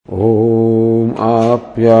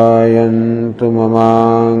आप्यायन्तु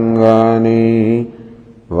ममाङ्गानि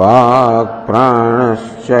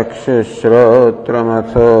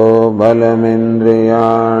वाक्प्राणश्चक्षुश्रोत्रमथो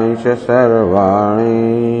बलमिन्द्रियाणि च सर्वाणि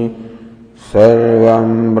सर्वं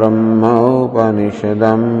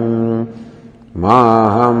ब्रह्मोपनिषदम्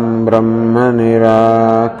माहं ब्रह्म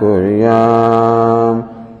निराकुर्याम्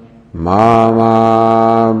मा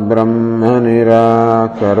ब्रह्म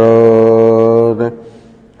निराकरोत्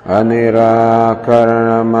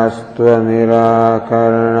अनिराकरणमस्तु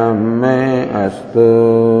अनिराकरणं मे अस्तु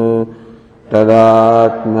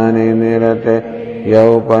तदात्मनि निरते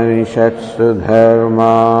यौपनिषत्सु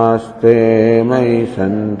धर्मास्ते मयि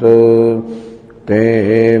सन्तु ते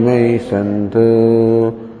मयि सन्तु।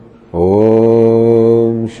 ॐ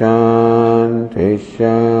शान्ति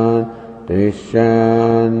शान्ति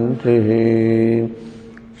शान्तिः।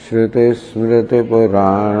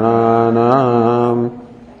 श्रुतिस्मृतिपुराणानाम्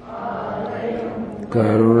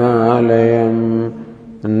करुणालयं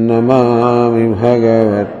नमामि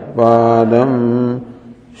भगवत्पादं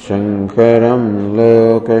शङ्करं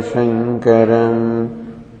लोकशङ्करं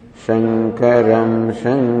शङ्करं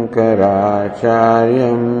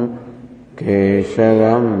शङ्कराचार्यं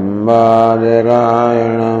केशवं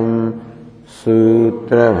बादरायणं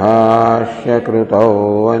सूत्रभाष्यकृतौ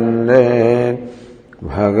वन्दे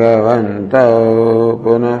भगवन्तौ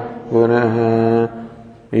पुनः पुनः।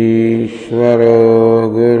 ईश्वरो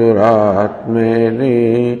गुरुरात्मेति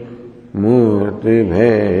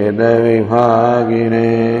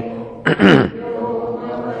मूर्तिभेदविभागिने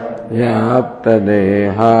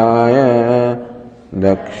व्याप्तदेहाय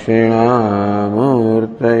दक्षिणामूर्तये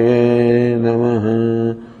नमः।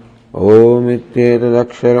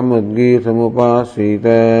 ओमित्येतदक्षरमुद्गीतमुपासीत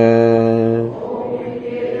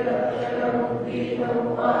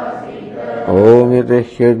ओमिति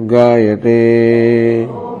ह्युद्गायते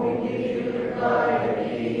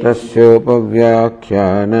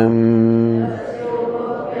तस्योपव्याख्यानम्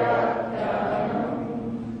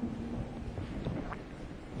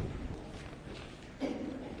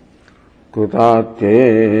कृतात्यये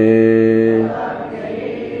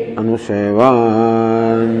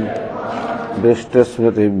अनुसेवान्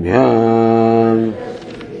दृष्टस्मृतिभ्याम्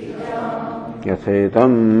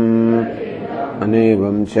यथेतम्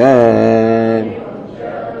अनेवं च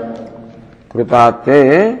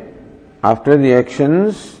कृतात्यये. After the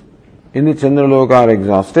actions in the Chandraloka are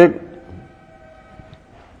exhausted,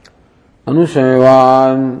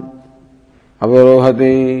 Anusayavan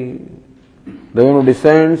Avarohati, the one who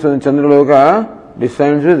descends on Chandraloka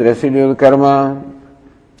descends with residual karma.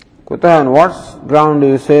 Kuta, on what ground do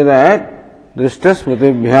you say that? Drishta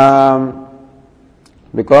Smritibhyam.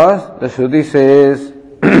 Because the Shruti says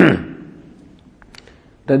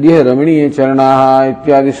Tadya Ramaniya Charanaha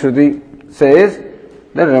Ityadi Shruti says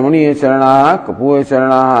that Ramaniya Charanaha, Kapuya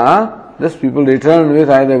Charanaha, thus people return with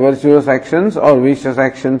either virtuous actions or vicious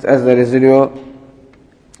actions as the residual.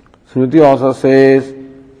 Smriti also says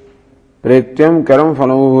Pretyam Karam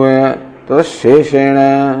Phalamubhaya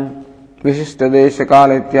Tadasheshena Vishishtadesha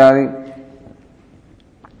Kala Ityadi.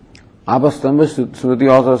 Apastamba Smriti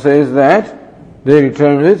also says that they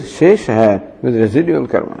return with Shesha, with residual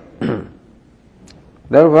karma.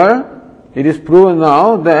 Therefore, it is proven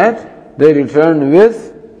now that they return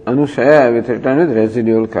with Anushaya, return with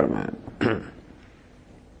residual karma.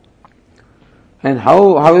 And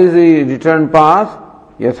how is the return path?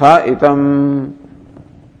 Yatha itam.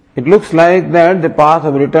 It looks like that the path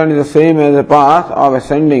of return is the same as the path of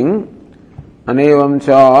ascending. Anevam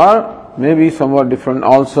cha, or maybe somewhat different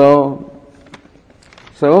also.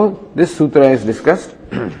 So, this sutra is discussed.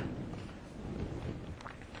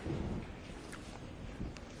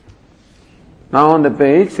 Now on the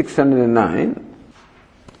page 609.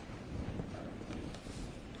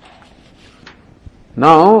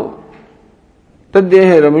 Now,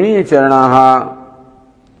 Tadyehe Ramaniya Charanaha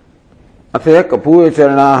Athaya Kapuya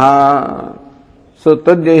Charanaha. So,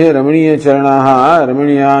 Tadyehe Ramaniya Charanaha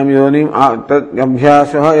Ramaniyam Yonim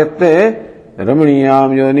Abhyashaha Yatte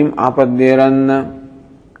Ramaniyam Yonim Apadyeran.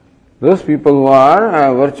 Those people who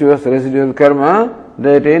are virtuous residual karma,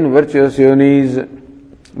 they attain virtuous yonis,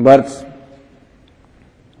 births.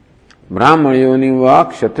 Brahmana yonim va,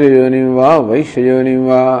 Kshatriya yonim va, Vaishya yonim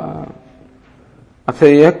va.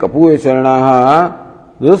 Athaya Kapuya Charanaha,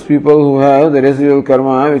 those people who have the residual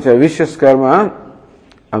karma, which are vicious karma,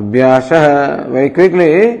 Abhyasha, very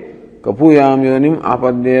quickly, Kapuyam yonim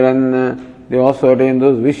apadyeran, they also attain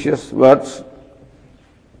those vicious births.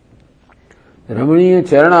 Ramaniya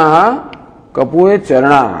Charanaha, Kapuya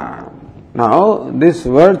Charanaha. Now, this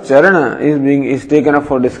word Charana is taken up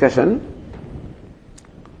for discussion.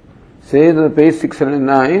 Say the page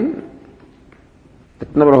 609.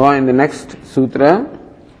 Ratnaprabha in the next sutra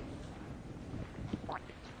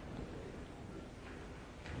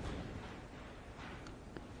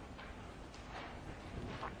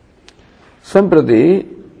Samprati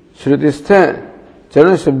Shrutistha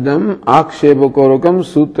Charana Shabdam Akshepakorokam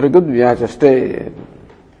Sutragud Vyachaste.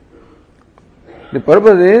 The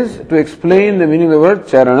purpose is to explain the meaning of the word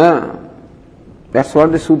Charana. That's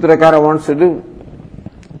what the Sutrakara wants to do.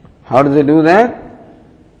 How does he do that?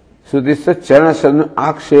 Shrutistha Charana Shabdam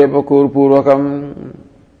Akshepakorpurvakam.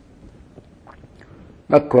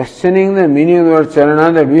 By questioning the meaning of the word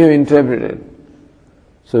Charana that we have interpreted.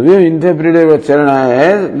 So we have interpreted what Charana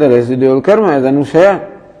as the residual karma, as Anushaya.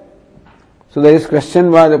 So that is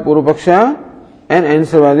questioned by the Purvapaksha and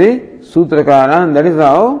answered by the Sutrakara, and that is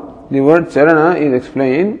how the word Charana is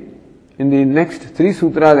explained in the next 3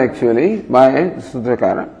 sutras actually by the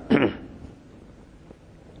Sutrakara.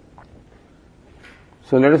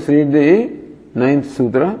 So let us read the 9th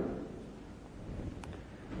sutra.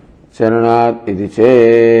 Charanat iti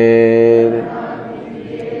ched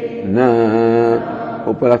na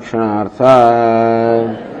उपलक्षणार्था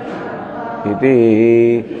इति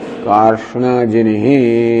कार्ष्णजिनिः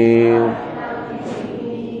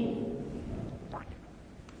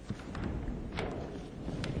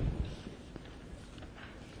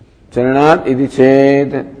चरणात् इति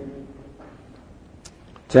चेत्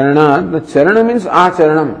चरणात् the charana means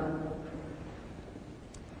acharanam.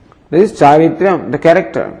 This is charityam, the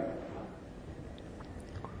character.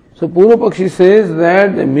 So Purvapakshi says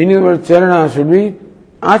that the meaning of the word charana should be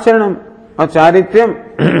acharanam or charityam,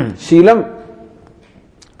 sheelam.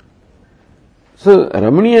 So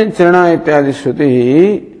Ramaniya charana ityadi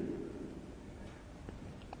shruti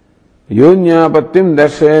yonyapattim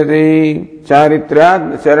darshayati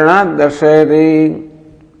charitryat charanat darshayati.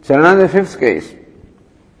 Charana is the 5th case.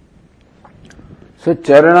 So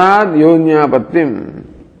charanat yonyapattim.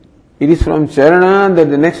 It is from charana that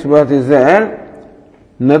the next birth is there.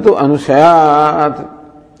 Natu anushayat,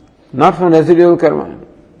 not from residual karma.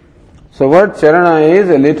 So word charana is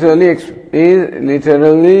literally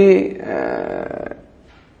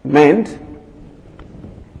meant.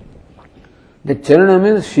 The charana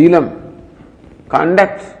means sheelam,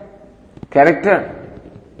 conduct, character.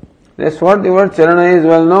 That's what the word charana is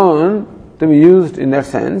well known to be used in that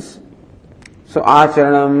sense. So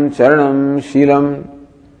acharanam, charanam, sheelam.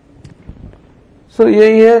 So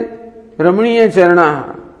here Ramaniya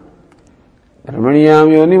charana. Ramaniyam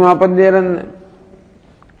yonim apadyaran.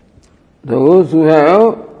 Those who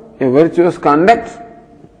have a virtuous conduct,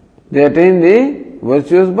 they attain the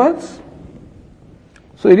virtuous births.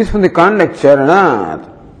 So it is from the conduct charana.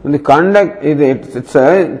 From the conduct, it's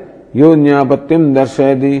a yonyapattim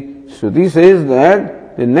darshayati. Shruti says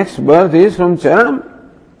that the next birth is from charanam,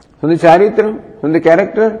 from the charitram, from the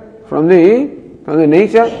character, from the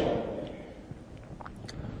nature.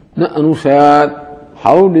 Na anushayat.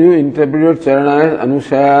 How do you interpret your charana as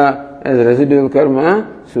anushaya, as residual karma?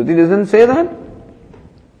 Shruti doesn't say that.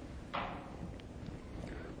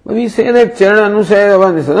 But we say that charana anushaya is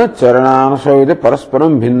one. This is not charana anushaya is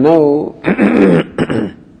parasparam bhinnau.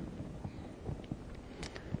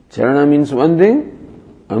 Charana means one thing,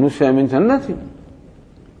 anushaya means another thing.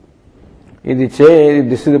 If this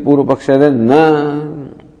is the Purvapaksha, then na.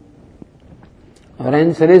 Our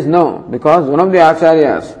answer is no, because one of the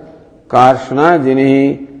acharyas, Karshna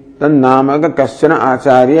Jinihi, Tannamaga Kaschana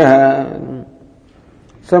Acharya.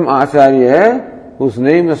 Some Acharya whose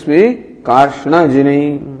name must be Karshna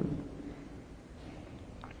Jini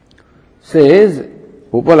says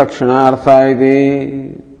Upalakshanartha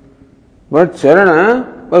iti. But Charana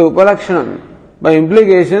by Upalakshanam, by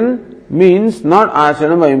implication means not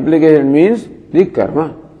Acharana, by implication means the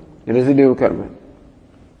karma, the residual karma.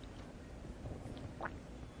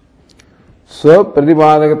 स्व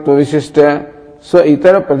प्रतिपादकत्व विशिष्ट स्व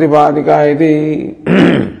इतर प्रतिपादिका इति.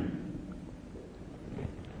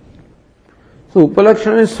 So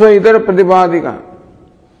upalakshana is swa itara pratipadika,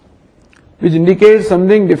 which indicates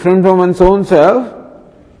something different from one's own self,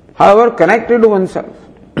 however connected to oneself.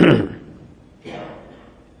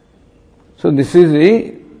 So this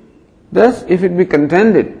is thus if it be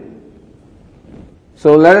contended.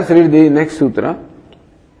 So let us read the next sutra.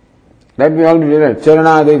 That we already read,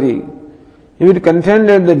 Charanaditi. If it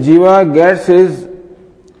contended that Jiva gets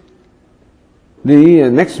the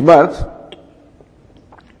next birth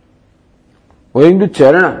owing to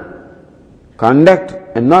charana, conduct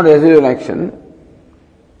and not residual action,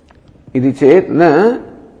 iti chet na,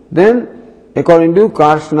 then according to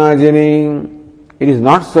Karshna-jini, it is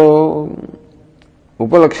not so.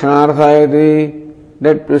 Upalakshanarthayati,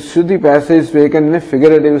 that Shruti passage is taken in a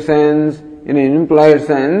figurative sense, in in an implied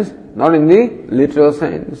sense, not in the literal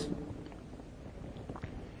sense.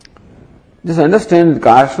 Just understand,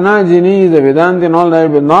 Karshana Jini is a Vedanta and all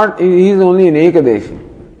that, but not, he is only an Ekadeshi.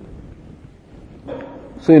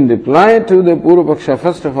 So in reply to the Purvapaksha,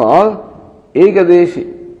 first of all, Ekadeshi,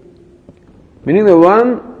 meaning the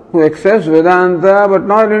one who accepts Vedanta but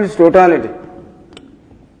not in its totality.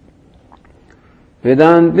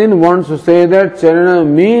 Vedantin wants to say that Charana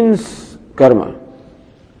means karma.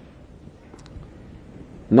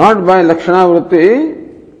 Not by Lakshana Vritti,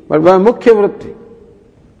 but by Mukhya Vritti.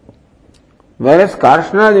 Whereas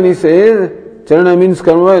Karshana Jini says Charana means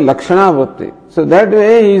karma by Lakshana Vritti. So that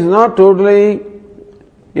way he is not totally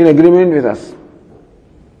in agreement with us.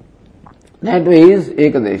 That way is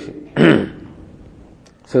Ekadeshi.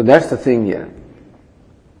 So that's the thing here.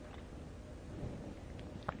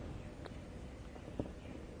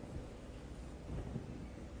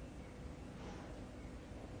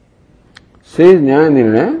 Says Nyaya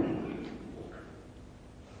Nirnaya,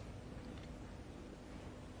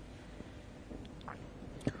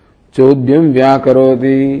 Chodyam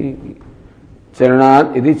Vyakaroti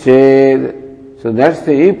Charanat Iti Ched. So that's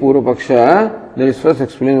the Purvapaksha that is first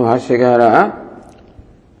explained by Bhashyakara.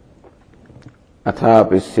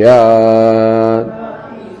 Athapi Syat.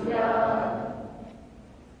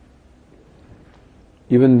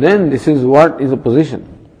 Even then, this is what is the position.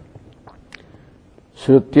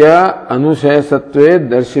 Shrutya Anushaya Sattve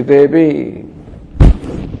Darshitepi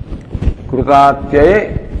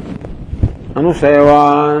Krutatyaye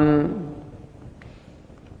Anushayavan.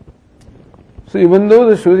 So even though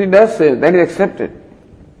the Shruti does say, that is accepted,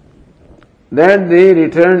 that the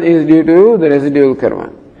return is due to the residual karma.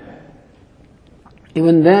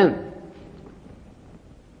 Even then,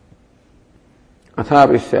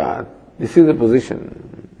 Athapishyat, this is the position.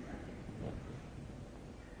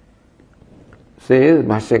 Says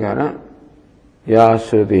Bhashyakara, Ya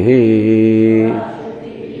Shrutihi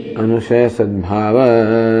Anushaya Sadbhava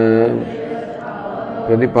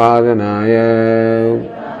Pradipadanaya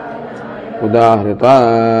Udahrita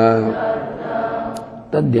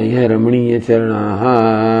Tadyaya Ramaniya Charanaha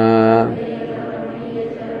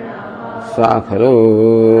Sakharo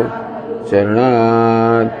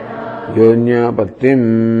Charanat Yonyapattim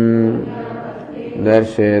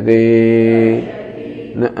Darshayati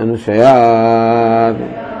Na Anushayat.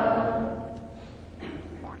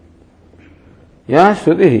 Ya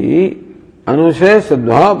Shruti Anushaya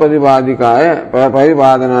Sadbhava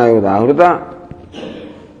Padipadanaya Udahrita.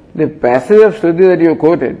 The passage of Shruti that you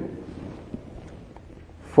quoted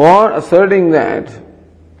for asserting that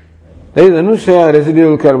there is Anushaya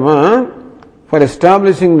residual karma, for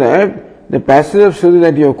establishing that, the passage of Shruti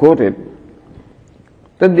that you have quoted,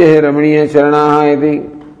 Tadyahe Ramaniya Charanaha iti,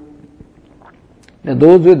 that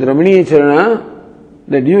those with Ramaniya Charana,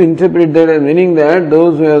 that you interpret that as meaning that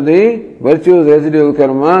those who have the virtuous residual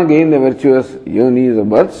karma gain the virtuous yonis of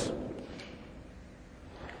births.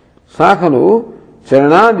 Sakhalu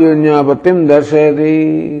Charanad Yonyapattim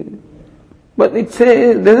Darshayati. But it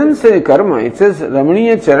doesn't say karma, it says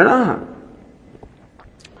Ramaniya Charanaha.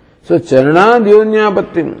 So Charanad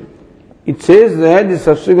Yonyapattim. It says that the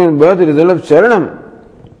subsequent birth is the result of Charanam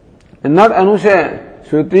and not Anushaya.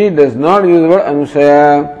 Shruti does not use the word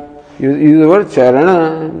Anushaya, use the word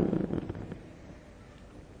Charana.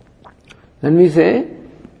 Then we say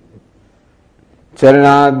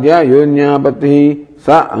Charanadya Yonyapati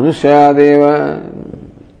Sa Anushaya Deva.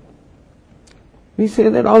 We say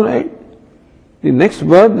that all right. The next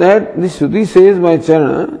birth that the Shruti says by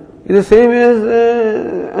Charana is the same as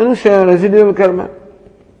Anushaya, residual karma.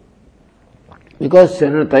 Because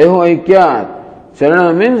Charana Tayoho Aikyat,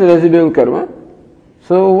 Charana means residual karma.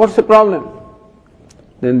 So what's the problem?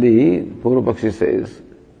 Then the Purvapakshi says,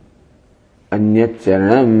 Anyat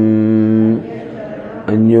Charanam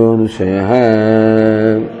Anyonushaya.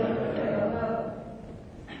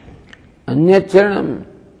 Anyat Charanam.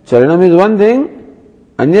 Charanam is one thing,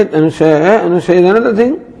 Anyat Anushaya, Anushaya is another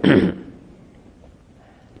thing.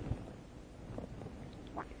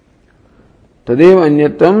 Tadeva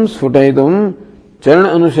Anyatam Sfutaitum Charana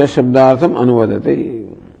Anushaya Shabdartham Anuvadati.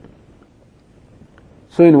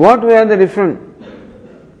 So in what way are they different?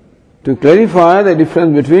 To clarify the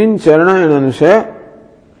difference between Charana and Anushaya,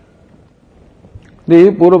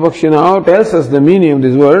 the Purvapakshi now tells us the meaning of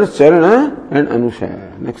these words, Charana and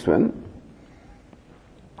Anushaya. Next one.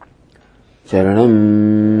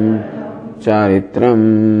 Charanam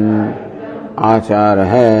Charitram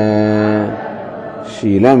Acharaha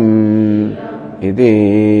Shilam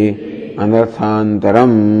Iti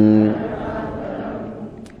Anarthantaram.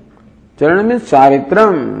 Charana means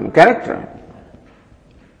Charitram, character.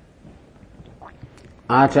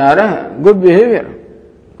 Achara, good behavior.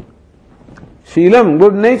 Sheelam,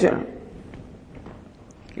 good nature.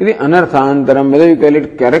 It is anarthantaram, whether you call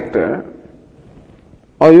it character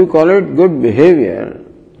or you call it good behavior,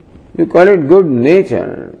 you call it good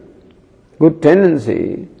nature, good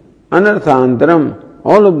tendency, anarthantaram,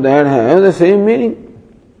 all of that have the same meaning.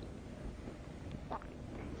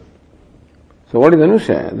 So what is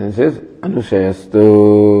Anushaya? Then it says, Anushayastu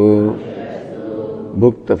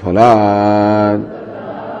Bhukta Phalat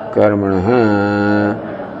Karmanaha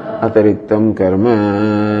Atariktam Karma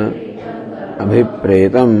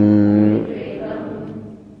Abhipretam.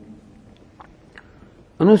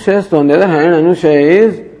 Anushayastu, on the other hand, Anushaya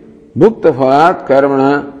is Bhukta Phalat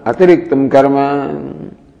Karmana Atariktam Karma.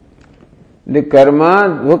 The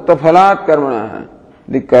karma, Bhukta Phalat Karmana,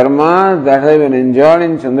 the karma that have been enjoyed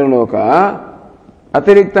in Chandraloka,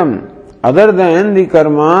 Atiriktam, other than the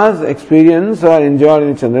karmas experience or enjoyed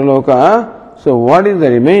in Chandraloka. So what is the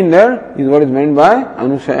remainder is what is meant by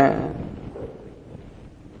Anushaya.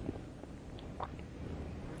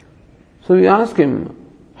 So we ask him,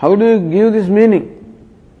 how do you give this meaning?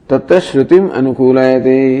 Tatta Shrutim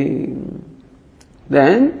Anukulayate.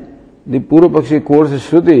 Then the Purvapakshi quotes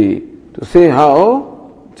Shruti to say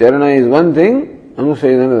how Charana is one thing,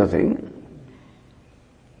 Anushaya is another thing.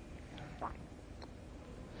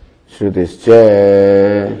 Shrutischa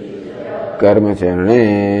karma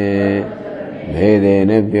charane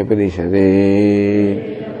bhedena vyapadishate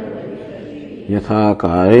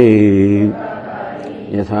yathakare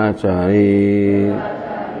yathachare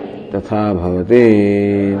tatha bhavate.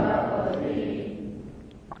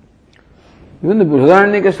 Even the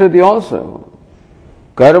Brihadaranyaka Shruti also,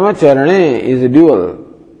 karma charane is a dual.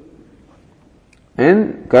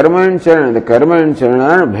 And karma and charana, the karma and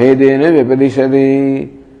charana are bhedena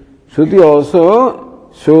vyapadishate. Shruti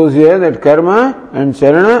also shows here that karma and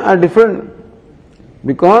charana are different.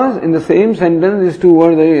 Because in the same sentence these two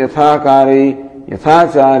words are yathakari,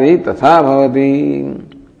 yathachari, tatha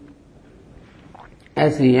bhavati.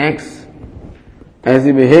 As he acts, as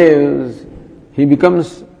he behaves, he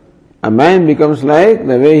becomes, a man becomes like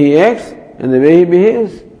the way he acts and the way he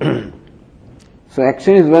behaves. So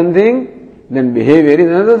action is one thing, then behavior is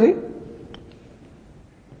another thing.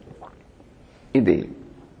 Iti.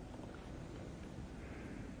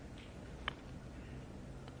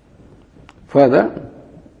 Further,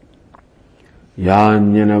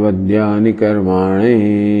 Yanyanavadyani karmani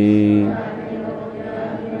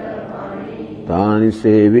Tani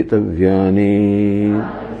sevitavyani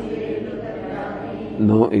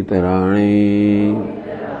No itarani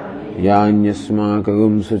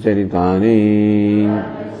Yanyasmakagum sucharitani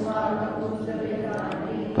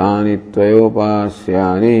Tani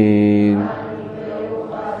tvayopasyani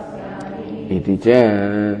Iti cha.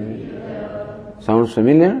 Sounds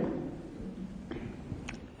familiar?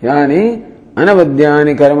 Yani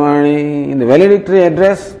anavadyani karmani. In the valedictory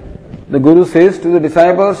address, the Guru says to the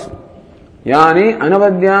disciples, Yani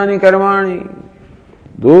anavadyani karmani.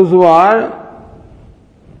 Those who are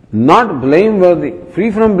not blameworthy, free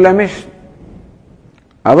from blemish.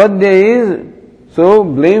 Avadya is so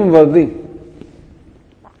blameworthy.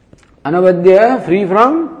 Anavadya, free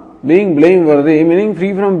from being blameworthy, meaning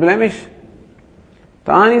free from blemish.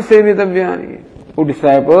 Tani sevitavyani. O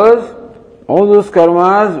disciples, all those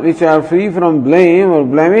karmas which are free from blame or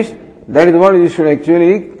blemish, that is what you should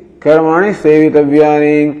actually, karmani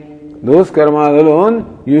sevitavyani. Those karmas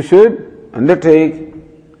alone you should undertake.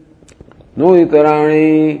 No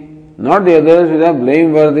itarani, not the others which are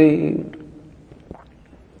blameworthy.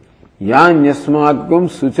 Yanyasmatkum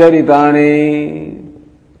sucharitani,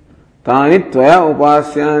 tani tvaya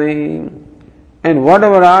upasyani. And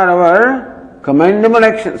whatever are our commendable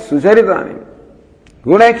actions, sucharitani,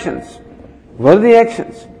 good actions, worthy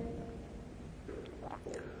actions.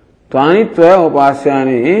 Tani tvaya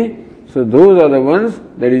upasyani, so those are the ones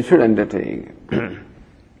that you should undertake.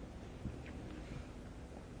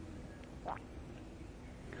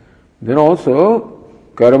 There are also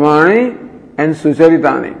karmani and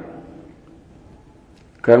sucharitani.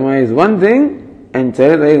 Karma is one thing and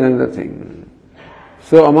charita is another thing.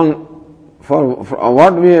 So for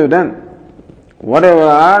what we have done, whatever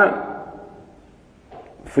are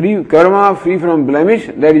free karma, free from blemish,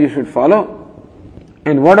 that you should follow.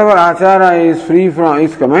 And whatever achara is free from,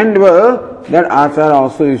 is commendable, that achara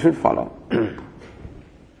also you should follow.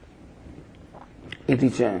 Iti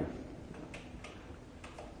cha.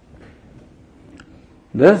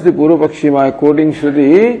 Thus the Purvapakshi, by quoting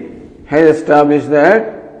Shruti, has established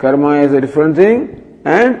that karma is a different thing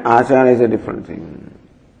and achara is a different thing.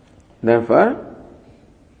 Therefore,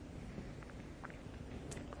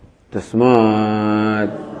 tasmat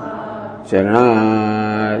charana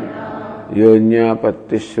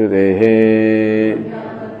योन्यापत्ति श्रुतेः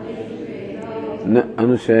न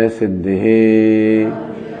अनुशय सिद्धिः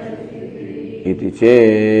इति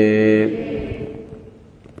चेत्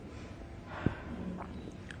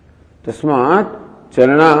तस्मात्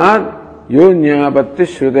चरणात् योन्यापत्ति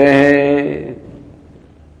श्रुतेः.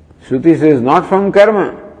 Shruti says not from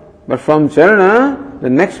karma, but from charana the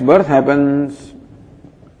next birth happens.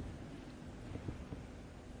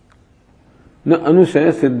 Na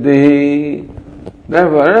anushaya siddhi.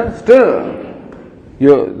 Therefore, still,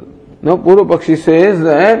 Purva Pakshi says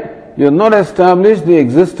that you have not established the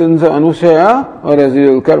existence of anushaya or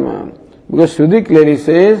residual karma. Because Shruti clearly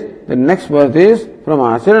says the next birth is from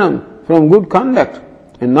acharanam, from good conduct,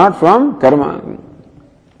 and not from karma.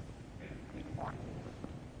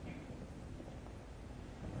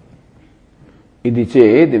 Iti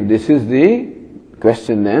chet, if this is the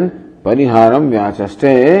question, then pariharam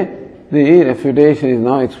vyachaste, the refutation is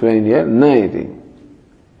now explained here, na iti.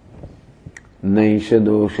 Naisha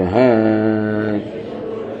doshaha.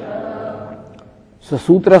 So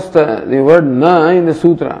sutrastha, the word na in the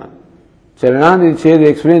sutra. Charanadi chet, they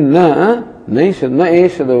explain na, naisha, na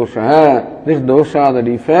esha doshaha. This dosha, the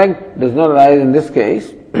defect, does not arise in this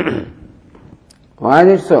case. Why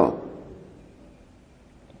is it so?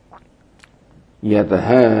 यतः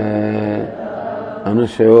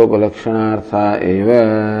अनुशयोपलक्षणार्था एव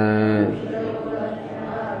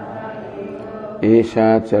एषा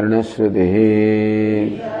चरणश्रुतिः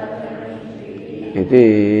इति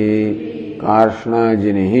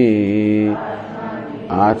कार्ष्णाजिनिः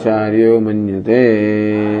आचार्यो मन्यते.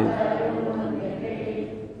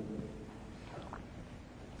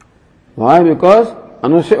 Why? Because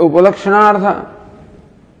anushaya उपलक्षणार्था.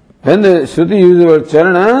 When the Shruti uses the word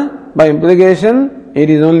charana, by implication, it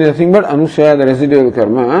is only nothing but anushaya, the residual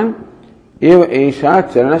karma. Eva esha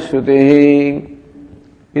charana shrutehi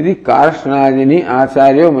iti karshnajini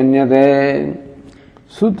acharyo manyate.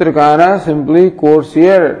 Sutrakara simply quotes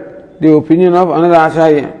here the opinion of another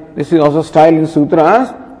acharya. This is also style in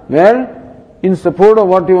sutras, where in support of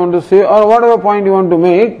what you want to say or whatever point you want to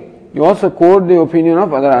make, you also quote the opinion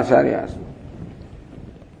of other acharyas.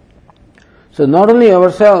 So not only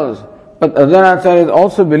ourselves, but other acharyas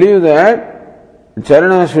also believe that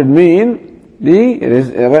charana should mean the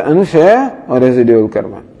anushaya or residual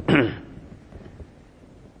karma.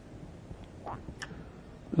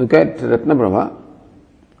 Look at Ratnaprabha.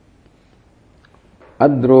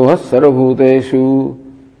 Adroha sarvabhuteshu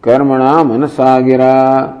karmana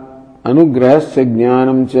manasagira anugrahasya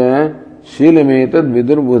jnanam cha shilametad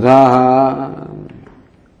vidurbudhaha.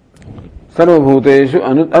 Sarvabhuteshu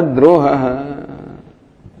adroha.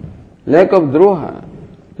 Lack of droha,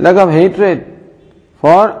 lack of hatred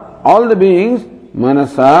for all the beings,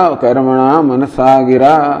 manasa, karmana,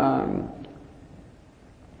 manasagira.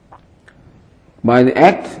 By the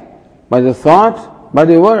act, by the thought, by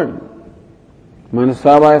the word.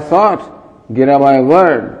 Manasa by thought, gira by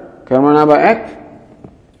word, karmana by act.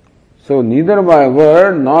 So neither by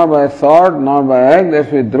word, nor by thought, nor by act, there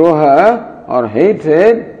should be droha or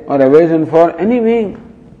hatred or aversion for any being.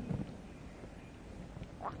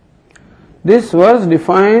 This verse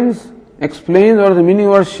explains what is the meaning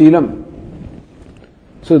of Shilam.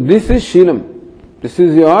 So this is Shilam. This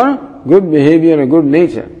is your good behavior, a good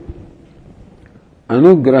nature.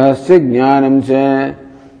 Anugrahasya jnanam cha.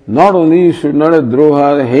 Not only you should not have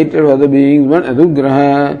droha, the hatred of other beings, but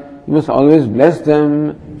anugraha. You must always bless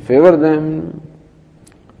them, favor them.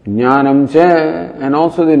 Jnanam cha, and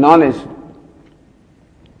also the knowledge.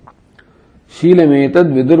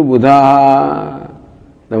 Shilametad vidurbudhaha.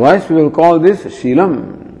 The wise people call this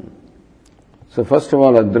Shilam. So first of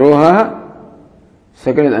all, Adroha,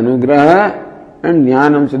 second is Anugraha, and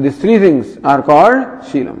Jnanam. So these three things are called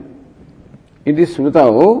Shilam. It is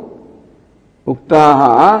Smrutao,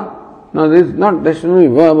 Uktaha. Now there shouldn't be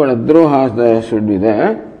verb, but Adroha there should be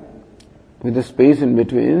there, with a space in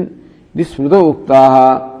between. This Smrutao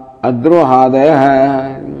Uktaha,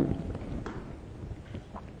 Adrohadaya.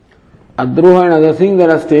 Adroha and other things that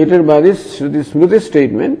are stated by this Smriti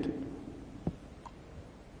statement.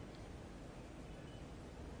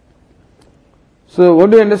 So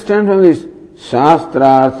what do you understand from this?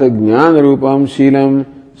 Shastrartha jnana rupam shilam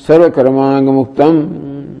sarva karmanga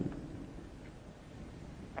muktam.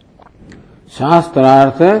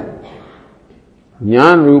 Shastrartha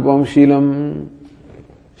jnana rupam shilam.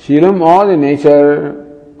 Shilam or the nature,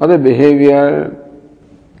 or the behavior,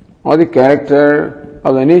 or the character,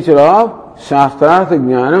 of the nature of Shastrartha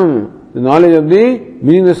Jnanam, the knowledge of the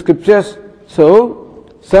meaning of the scriptures. So,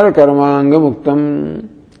 Sarkarmanga Muktam,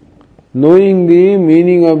 knowing the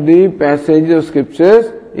meaning of the passages of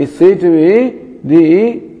scriptures is said to be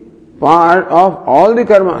the part of all the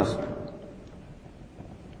karmas.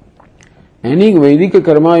 Any Vedic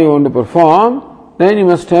karma you want to perform, then you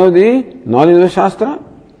must have the knowledge of the Shastra.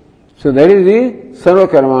 So that is the Sarva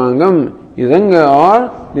Karmangam, is anga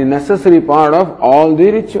or the necessary part of all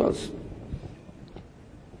the rituals.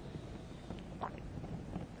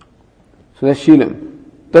 So that's Shilam.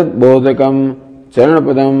 Tat Bodhakam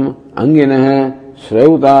Charanapadam Anginah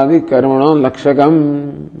Shrautadi Karmana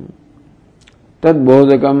Lakshakam. Tat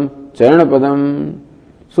Bodhakam Charanapadam.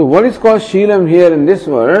 So what is called Shilam here in this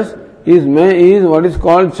verse is what is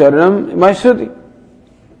called Charanam by Shruti.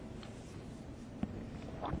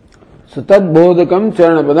 So Tat Bodhakam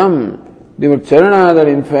Charanapadam. The word Charana that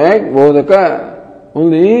in fact Bodhaka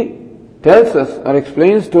only tells us or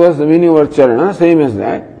explains to us the meaning of word Charana, same as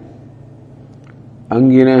that.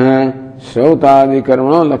 Anginah Shrautadi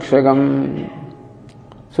Karmana Lakshakam.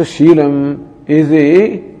 So Shilam is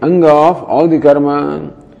the anga of all the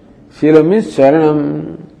karma. Shilam means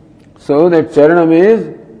Charanam. So that Charanam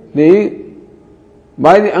is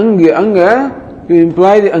by the anga you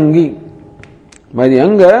imply the Angi. By the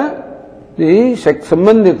anga, the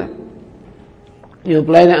Sambandita. You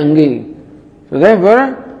apply the Angi. So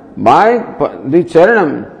therefore, by the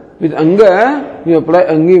Charanam, with anga, you apply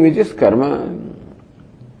Angi which is karma.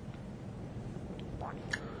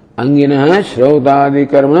 Anginah Shrautadi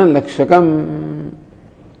Karmana Lakshakam.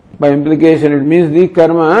 By implication, it means the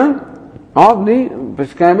karma of the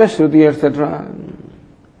prescribed Shruti, etc.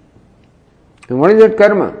 And what is that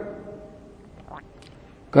karma?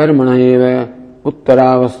 Karmana eva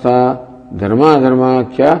uttaravastha dharma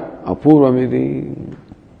dharmakya apurvamiti.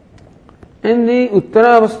 And the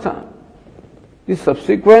uttaravastha, the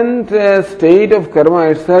subsequent state of karma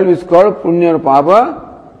itself is called punya or papa.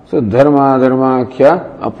 So dharma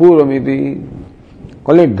dharmakya apurvamiti.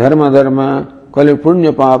 Call it dharma, call it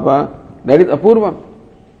punya papa, that is apurvam.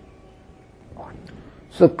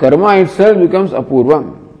 So karma itself becomes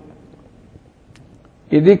apurvam.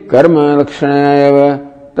 Iti karma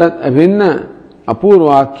lakshanayava tat abhinna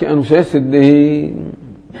apurvakya anusaya siddhi.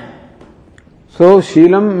 So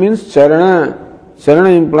Shilam means Charana.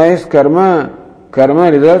 Charana implies karma.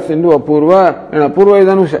 Karma results into apurva, and apurva is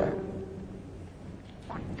anusaya.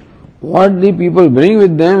 What the people bring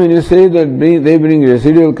with them, when you say that they bring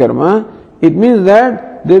residual karma, it means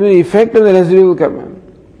that they will effect of the residual karma.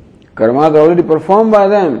 Karma is already performed by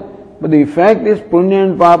them, but the effect is punya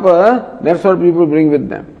and papa, that's what people bring with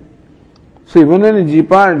them. So even when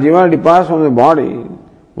jiva departs from the body,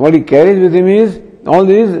 what he carries with him is all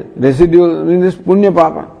these residual, this punya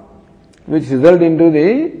papa, which result into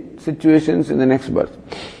the situations in the next birth.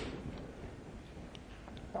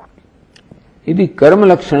 Iti karma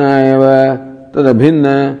lakshanayava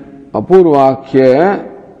tadabhinna apurvakya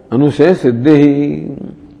anusaya siddhi.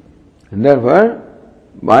 And therefore,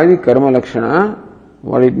 by the karma lakshana,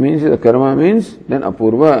 what it means is the karma means then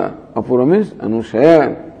apurva. Apurva means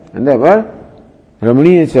anusaya. And therefore,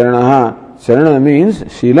 ramaniya charanaha. Charana means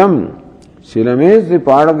shilam. Shilam is the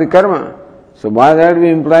part of the karma. So by that we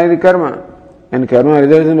imply the karma. And karma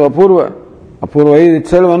results into apurva. Apurva is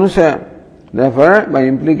itself anusaya. Therefore, by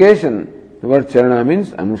implication, the word charana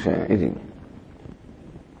means anusaya.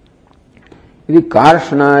 Iti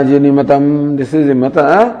karshana matam. This is the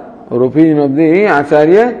mata or opinion of the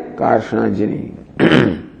Acharya Karshana.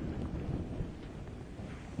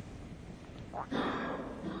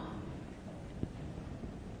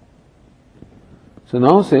 So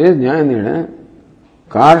now says Nyayandina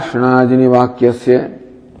Karshana Vakyasya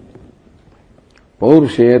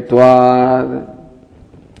Paurushayatvad.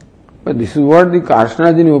 But this is what the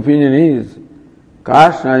Karshana opinion is.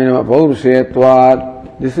 Karshana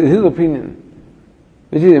Paurushayatvad. This is his opinion,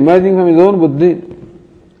 which is emerging from his own buddhi.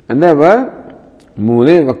 And therefore,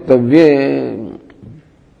 Mule Vaktavye.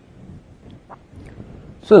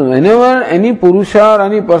 So whenever any Purusha or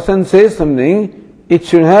any person says something, it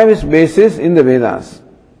should have its basis in the Vedas.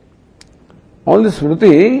 All this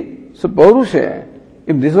Smriti, so Paurusha.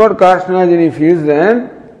 If this is what Karshana feels, then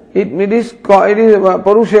it is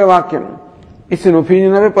Paurusha Vakyam. It's an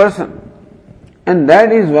opinion of a person. And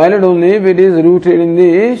that is valid only if it is rooted in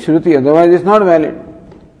the Shruti, otherwise it's not valid.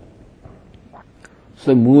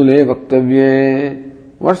 So Mule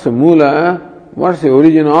Vaktavye. What's the Mula? What's the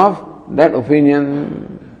origin of that opinion?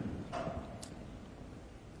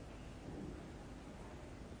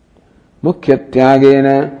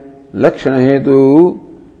 Mukhyatyagena lakshana hetu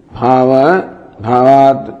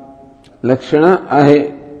bhavat lakshana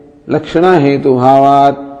hetu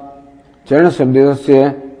bhavat charana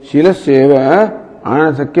sabdasya shilasya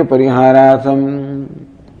anasakya pariharatham.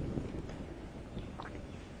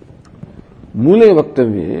 Mule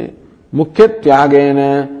vaktavye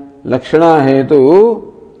mukhyatyagena lakshana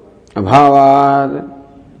hetu abhavad.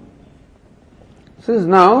 Since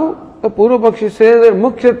now the Purva Pakshi says that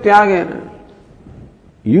mukhya tyagena,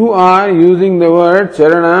 you are using the word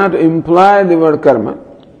charana to imply the word karma.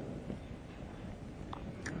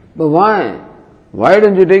 But why? Why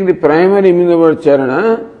don't you take the primary meaning of the word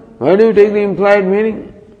charana? Why do you take the implied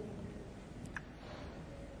meaning?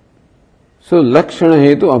 So, lakshana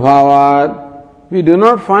hetu abhavad. We do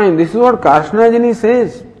not find, this is what Karshnajani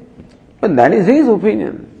says. But that is his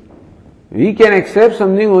opinion. We can accept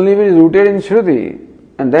something only when it is rooted in Shruti.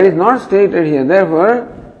 And that is not stated here. Therefore,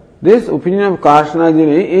 this opinion of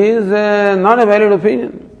Karshnajani is not a valid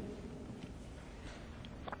opinion.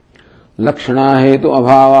 Lakshana hetu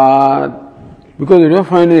abhavad. Because you don't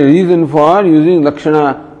find a reason for using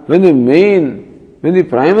lakshana when the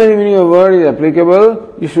primary meaning of a word is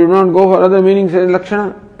applicable, you should not go for other meanings as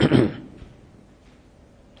lakshana.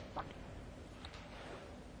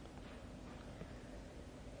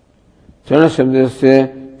 Chana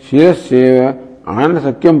shabdasya shirasyeva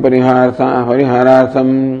anasakyam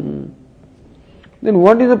pariharartham. Then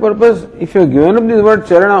what is the purpose if you have given up this word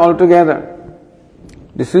charana altogether?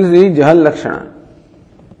 This is the jahal lakshana,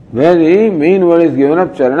 where the main word is given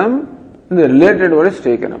up charanam and the related word is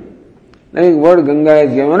taken up. Like word Ganga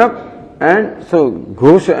is given up, and so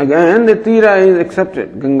Ghosha again, the Tira is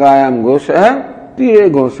accepted. Gangayam Ghosha, Tire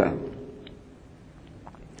Ghosha.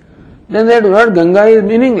 Then that word Ganga is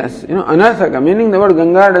meaningless. Anasaka, meaning the word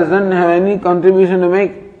Ganga doesn't have any contribution to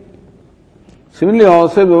make. Similarly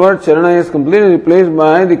also, the word Charana is completely replaced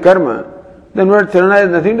by the karma. Then word Charana has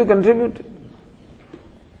nothing to contribute.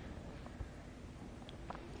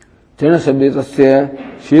 Charana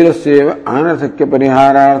Shabditasya Shirasyeva Anarthakya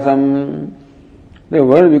Pariharartham. The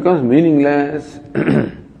word becomes meaningless.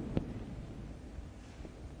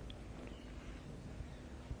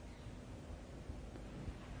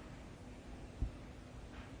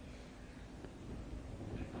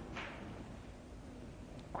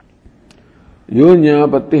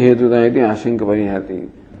 Yonyapatti hetudayati ashanka parihati.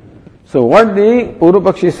 So what the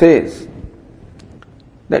Purvapakshi says,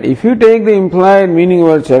 that if you take the implied meaning of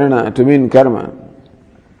word charana to mean karma,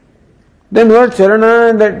 then word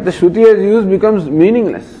charana that the Shruti has used becomes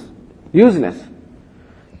meaningless, useless.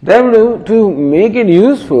 Therefore, to make it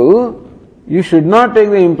useful, you should not take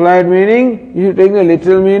the implied meaning, you should take the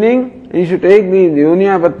literal meaning, and you should take the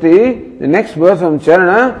Yonyapatti, the next verse from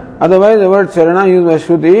charana, otherwise the word charana used by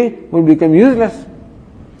Shruti would become useless.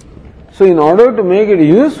 So in order to make it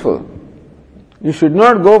useful, you should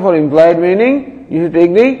not go for implied meaning, you should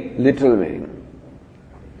take the literal meaning.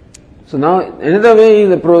 So now another way he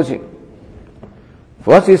is approaching.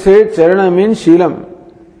 First he said charana means shilam,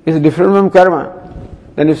 is different from karma.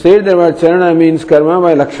 Then he said that word charana means karma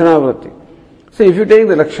by lakshana vritti. So if you take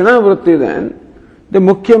the lakshana vritti, then the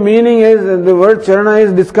mukhya meaning is that the word charana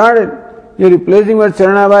is discarded. You are replacing word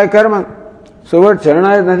charana by karma. So word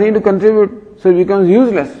charana has nothing to contribute, so it becomes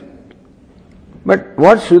useless. But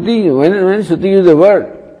what Shruti, when Shruti uses the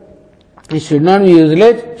word, it should not be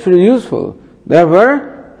useless, it should be useful. Therefore,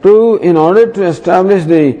 in order to establish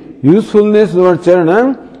the usefulness of the word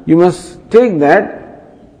charana, you must take that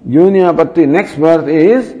Yonyapatti next birth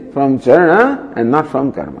is from charana and not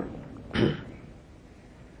from karma.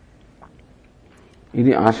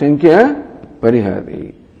 Iti ashankya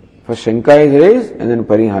parihati. First shanka is raised and then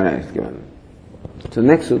parihara is given. So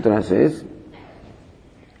next sutra says,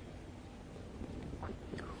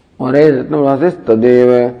 or as Ratnavara says,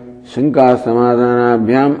 tadeva shanka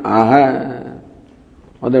samadhanabhyam aha.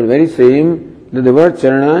 Or that very same, that the word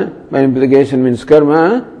charana by implication means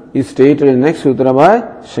karma is stated in the next sutra by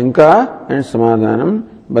shanka and samadhanam,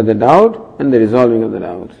 by the doubt and the resolving of the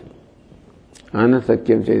doubt.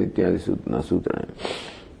 Anarthakyam chet ityadi sutra.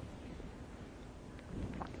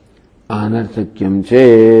 Anarthakyam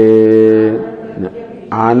chet,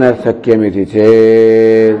 anarthakyam iti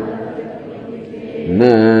chet,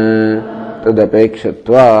 na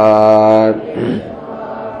tadapekshatvat.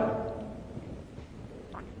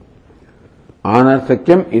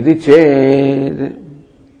 Anarthakyam iti chet.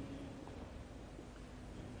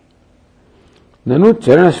 Nanu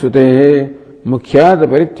charana shrutehe mukhyat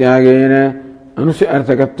parityagena anusya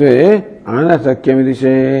arthakatve anarthakyam iti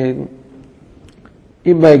chet.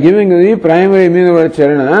 If by giving the primary meaning of word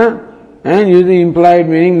charana and using implied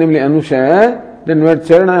meaning, namely anusha, then word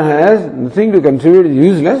charana has nothing to contribute, is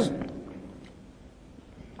useless.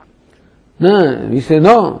 No, we say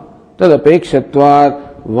no.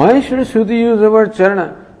 Tadapekshatvat. Why should Shruti use the word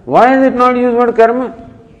charana? Why is it not use word karma?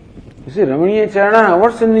 You see, Ramaniya charana,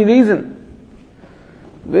 what's the reason?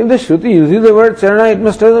 When the Shruti uses the word charana, it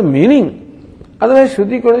must have a meaning. Otherwise,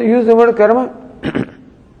 Shruti could use the word karma.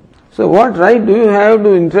 So what right do you have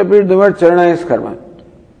to interpret the word charana as karma?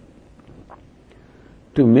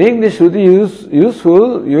 To make the Shruti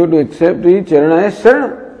useful, you have to accept the charana as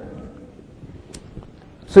charana.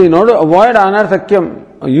 So in order to avoid anarthakyam,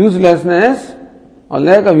 or uselessness, or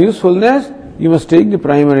lack of usefulness, you must take the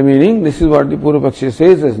primary meaning. This is what the Purvapakshi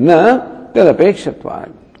says as na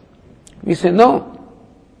tadapekshatvat. We say no.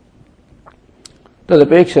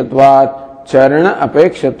 Tadapekshatvat, charana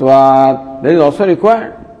apekshatvat, that is also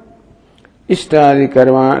required. Ishtadi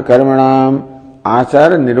karmanam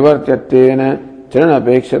achara nirvartyattena charana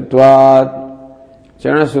apekshatvat,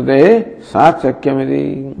 charana sute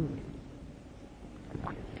satsakyamidi.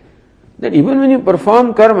 That even when you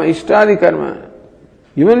perform karma, ishtadi karma,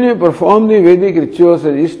 even when you perform the Vedic rituals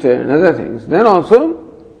as Ishta and other things, then also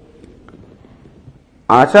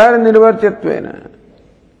achara nirvartyatvena.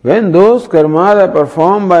 When those karmas are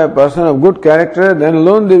performed by a person of good character, then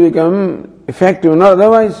alone they become effective, not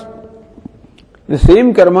otherwise. The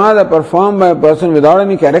same karmas are performed by a person without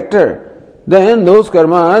any character, then those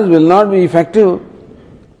karmas will not be effective.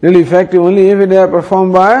 They will be effective only if they are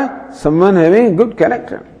performed by someone having good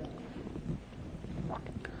character.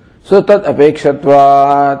 So tat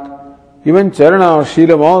apekshatvat, even charana or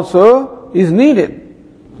shilam also is needed.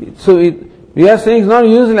 So we are saying it's not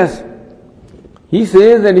useless. He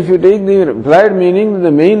says that if you take the implied meaning,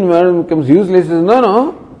 the main word becomes useless.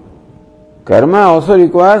 No. Karma also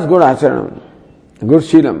requires good acharanam, good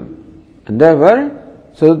shilam. And therefore,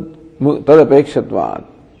 so tad apekshatvat.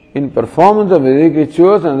 In performance of Vedic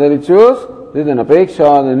rituals and other rituals, there is an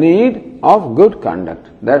apeksha, the need of good conduct.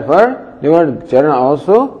 Therefore, the word charana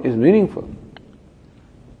also is meaningful.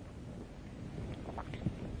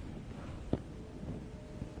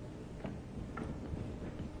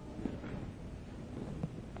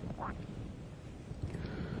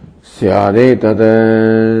 Syade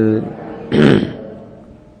tada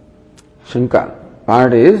Shanka.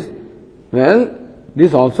 Part is, well,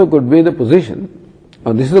 this also could be the position,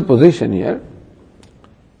 or this is the position here.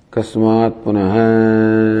 Kasmat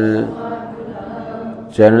punaha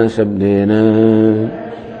चरण शब्देन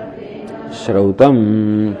श्रौतम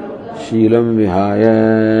शीलम विहाय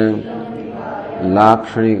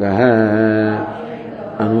लाक्षणिकः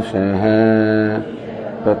अनुशयः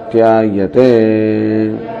प्रत्यायते.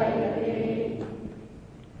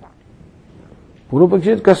 पूर्व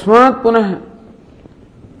पक्षी कस्मात् पुनः,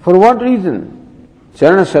 for what reason?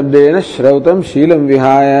 चरण शब्देन श्रौतम शीलम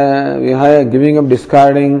विहाय giving up,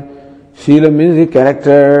 discarding. Sheelam means the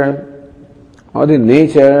character or the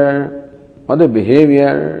nature or the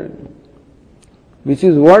behavior, which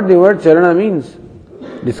is what the word charana means.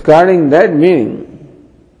 Discarding that meaning.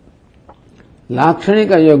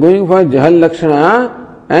 Lakshanika, you are going for Jahal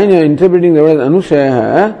Lakshana and you are interpreting the word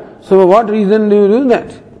Anushaya. So for what reason do you do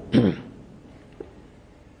that?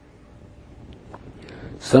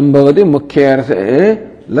 Sambhavati mukhya artha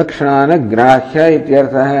Lakshanana grahya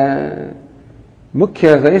ityartha.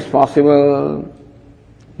 Mukhya artha is possible.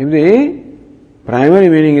 If the primary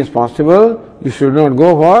meaning is possible, you should not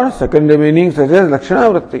go for secondary meaning such as Lakshana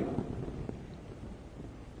Vritti.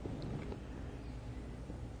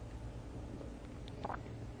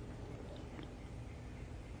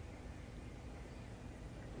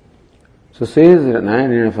 So says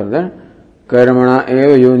Nayana further, Karmana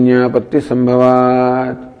eva yonyapatti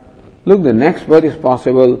sambhavat. Look, the next birth is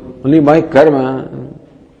possible only by karma.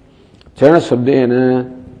 Charana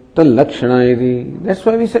shabdena tal lakshana iti. That's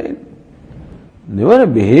why we say never a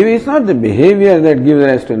behavior. It's not the behavior that gives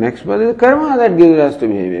rise to next birth, it's the karma that gives rise to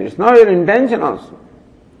behavior. It's not your intention also.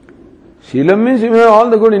 Shilam means you have all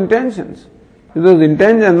the good intentions. If those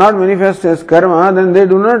intentions are not manifest as karma, then they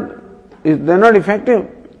are not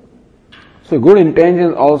effective. So good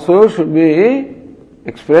intentions also should be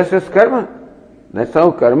expressed as karma. That's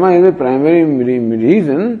how karma is the primary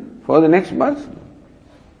reason for the next birth.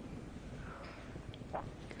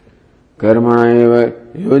 Karma eva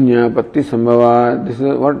yonyapatti sambhavat. This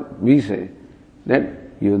is what we say. That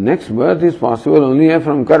your next birth is possible only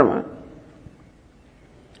from karma.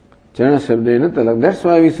 Charana shabdena talak. That's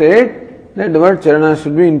why we say that the word charana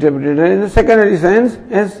should be interpreted in the secondary sense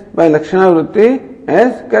as by lakshana vritti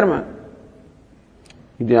as karma.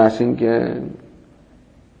 Iti ashankya.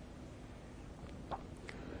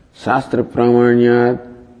 Shastra pramanyat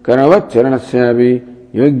karavat charanasyavi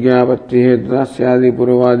योग्यापत्ति हेतुस्यादि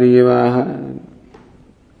पूर्वादि एवाह.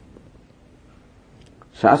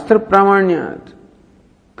 शास्त्र प्रामाण्यात्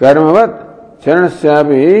कर्मवत्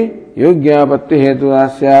चरणस्यापि योग्यापत्ति हेतुः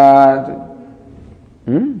स्यात्.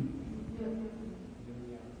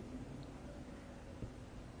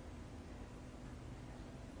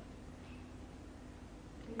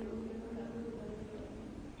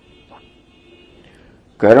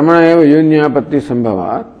 कर्मण एव योन्यापत्ति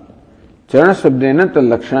संभवात् चरण शब्देन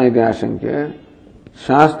तल्लक्षण इति आशंक्य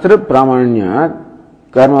शास्त्र प्रामाण्यात्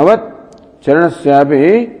कर्मवत् चरणस्यापि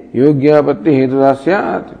योग्यापत्ति हेतुता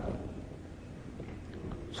स्यात्.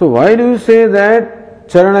 So why do you say that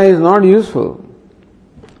charana is not useful?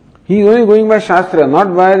 He is only going by Shastra,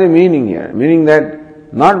 not by the meaning here. Meaning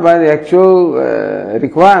that not by the actual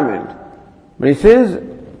requirement. But he says,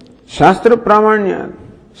 Shastra Pramanya.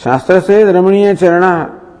 Shastra says, Ramaniya Charana.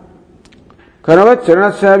 Karavat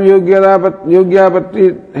Charanasya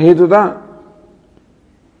Yogyapatti Hetuta.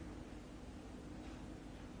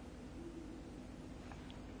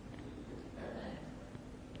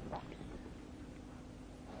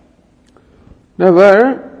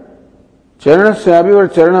 However, Charanasyapi or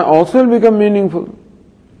Charana also will become meaningful,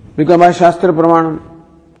 become by Shastra Pramanam.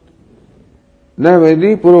 Therefore,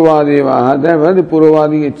 the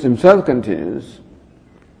Puravadi himself continues.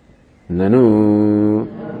 Nanu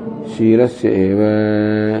Shirasya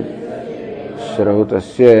eva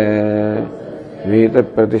Shrautasya Veta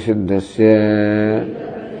Pratisiddhasya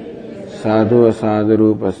Sadhu Asadhu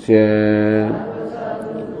Rupasya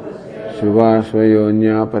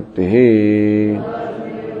Shubhashvayonyapattihi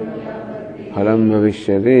Phalam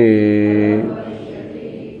Bhavishyati.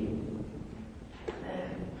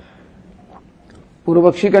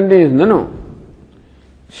 Purvapakshi continues, no.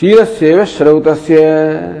 Shirasyeva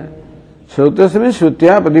Shrautasya. Shrautasya means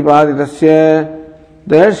Shrutya Pratipaditasya.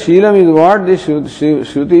 That Shilam is what the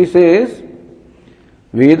Shruti says.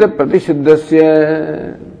 Veda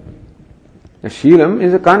Pratisiddhasya. The Shilam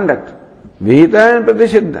is a conduct. Veda and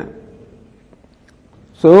Pratisiddha.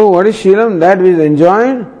 So what is Shilam? That which is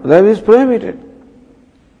enjoined, that which is prohibited.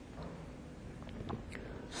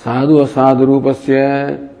 Sadhu Asadhu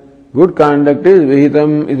Rupasya. Good conduct is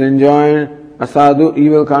Vihitam, is enjoined. Asadhu,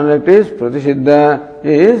 evil conduct is Pratisiddha,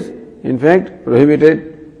 is in fact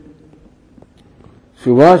prohibited.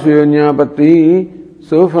 Shubhashvayonyapatti.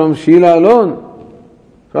 So from Shila alone,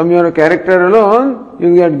 from your character alone,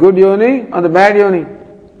 you get good yoni or the bad yoni.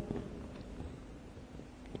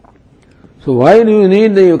 So why do you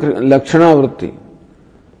need the Lakshana Vritti?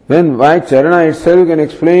 Why Charana itself can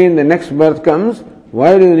explain the next birth comes,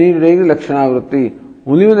 why do you need to take the Lakshana Vritti?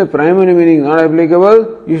 Only when the primary meaning is not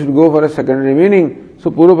applicable, you should go for a secondary meaning. So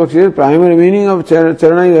Purvapakshi, primary meaning of Charana is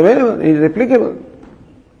available, is applicable.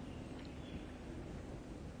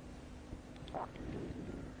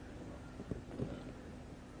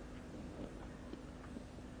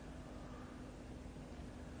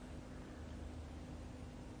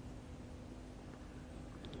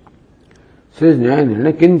 Says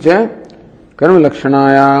Nyaya Kincha Karma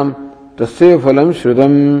Lakshanayam Tasya Phalam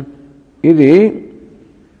Shrutam Idi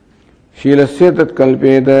Shilasya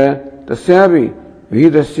Tatkalpeta Tasyapi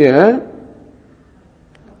Vihitasya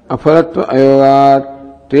Aphalatva Ayogat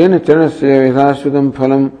Tena Charanasya Vidhashrutam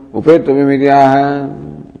Phalam Upetavimidyaha.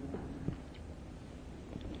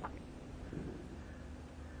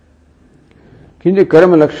 Kincha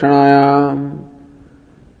Karma Lakshanayam.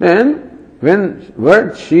 Then when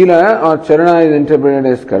word Shila or Charana is interpreted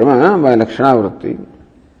as karma by Lakshana Vritti,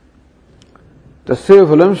 Tasya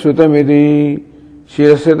Phalam Shrutamidi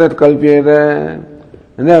Shilasya Tat Kalpyeta.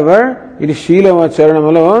 And therefore, it is Shila or Charana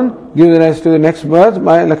alone gives rise to the next birth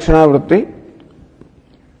by Lakshana Vritti.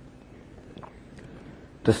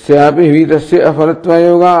 Tasyapi Vitasya Aphalatva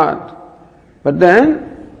Yogat. But then,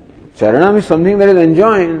 Charana is something that is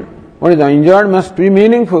enjoined. What is enjoyed must be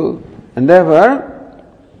meaningful. And therefore,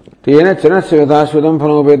 Tena Charanasya Vidhashrutam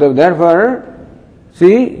Phalam. Therefore,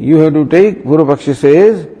 see, you have to take, Purvapakshi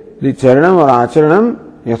says, the Charanam or Acharanam,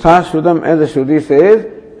 Yathashrutam as the Shruti says,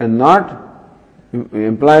 and not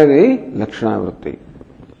imply the Lakshana Vritti.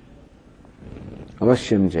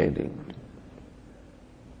 Avashyam Jayati.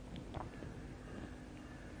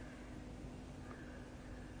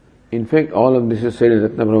 In fact, all of this is said in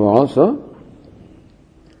Ratnaprabha also.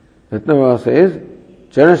 Ratnaprabha says,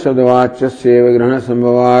 Charana Shabdavachasya Grahana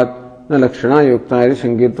Sambhavat Na Lakshana Yukta Iri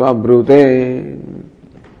Sankitva Brute.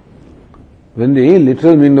 When the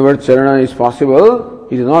literal meaning of the word Charana is possible,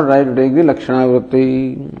 it is not right to take the Lakshana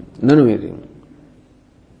Vritti. Nanumeti.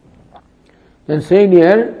 Then said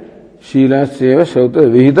here, Shila Seva Shauta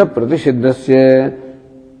Vihita Pratisiddhasya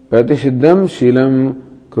Pratisiddham Shilam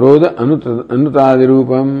Krodha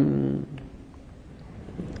Anutadirupam.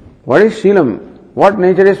 What is Shilam? What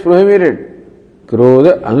nature is prohibited?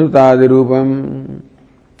 Krodha Anutadirupam.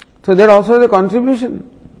 So there also is a contribution.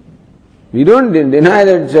 We don't deny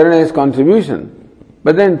that Charana is contribution.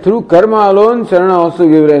 But then through karma alone, Charana also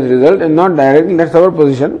gives rise result and not directly. That's our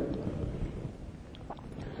position.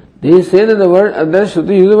 They say that the word, that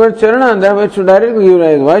Shruti use the word Charana and therefore it should directly give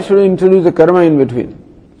rise. Why should we introduce the karma in between?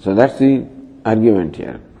 So that's the argument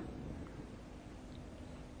here.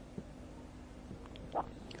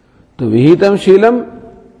 So vihitam shilam,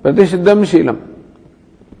 pratisiddham shilam.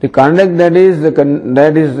 The conduct that is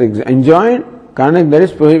enjoined, conduct that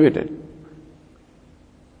is prohibited.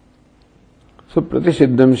 So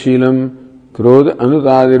pratisiddham shilam, krodha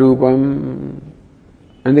anutadi rupam,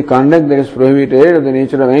 and the conduct that is prohibited of the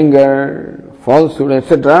nature of anger, falsehood,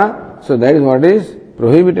 etc. So that is what is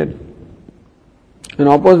prohibited. And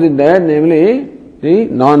opposite that, namely the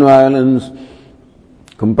non-violence,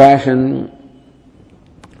 compassion,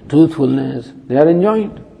 truthfulness, they are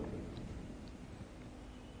enjoined.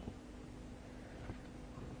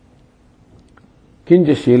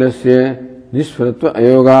 Kincha shilasya nishpharatva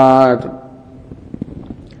ayogat.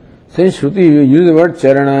 Since Shruti use the word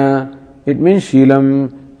charana, it means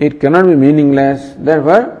shilam, it cannot be meaningless.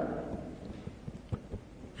 Therefore,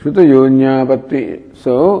 Shrutayonya-patti.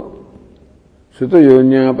 So,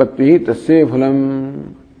 Shrutayonya-patti tasya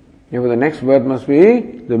phalam. Therefore, the next birth must be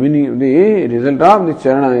the meaning, the result of the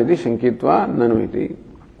charana iti shankitva nanu iti.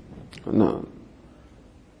 No.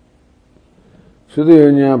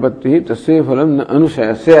 Shrutayonya-patti tasya phalam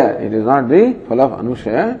anushayasya. It is not the phala of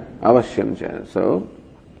anushaya, avashyam cha. So,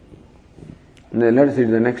 let us read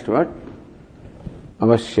the next word.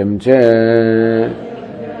 Avashyam cha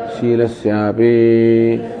शीलस्यापि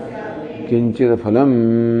किंचित् फलम्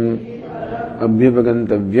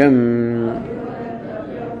अभ्युपगन्तव्यम्.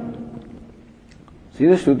 See,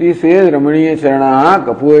 the Shruti says Ramaniya Charana,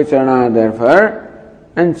 Kapuya Charana, therefore,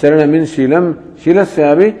 and Charana means Shilam,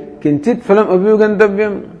 Shilasyapi Kinchit Phalam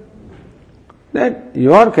Abhyugantavyam. That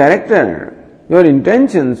your character, your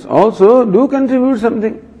intentions also do contribute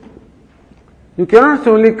something. You cannot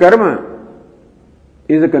say only karma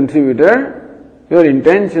is a contributor. Your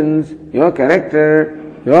intentions, your character,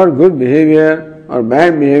 your good behavior or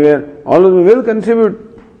bad behavior, all of them will contribute.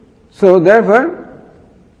 So therefore,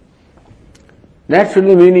 that should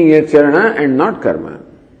be meaning here charana and not karma.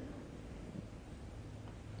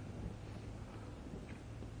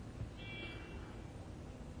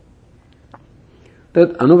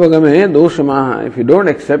 Tat anupagame doshamaha. If you don't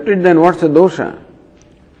accept it, then what's the dosha?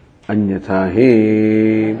 Anyatha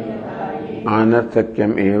hi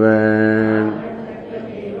anarthakyam eva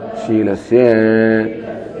शीलस्य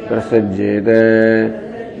प्रसज्येत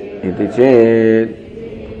इति चेत्.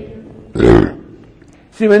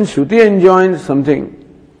 See, when Shruti enjoins something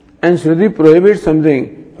and Shruti prohibits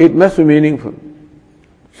something, it must be meaningful.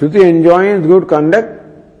 Shruti enjoins good conduct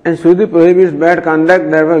and Shruti prohibits bad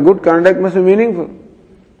conduct, therefore good conduct must be meaningful.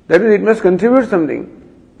 That is, it must contribute something.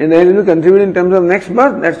 And that will contribute in terms of next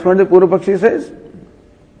birth. That's what the Purva-Pakshi says.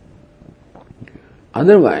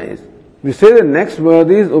 Otherwise, we say the next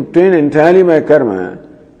birth is obtained entirely by karma,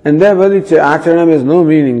 and therefore the acharana has no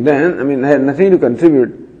meaning, then, has nothing to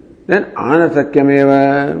contribute, then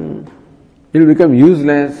anathakyameva, it will become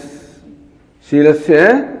useless.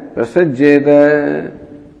 Shilasya prasajjeta,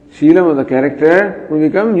 Sheelam of the character will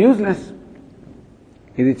become useless.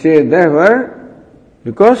 Therefore,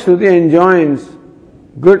 because Shruti enjoins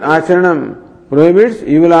good acharanam, prohibits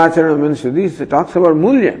evil acharanam, and Shruti talks about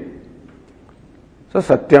mulya. So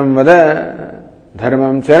satyam vada,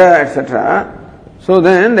 dharmam chara, etc. So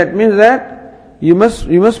then that means that you must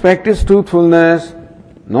practice truthfulness,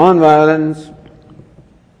 non-violence,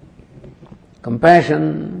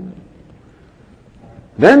 compassion.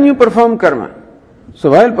 Then you perform karma.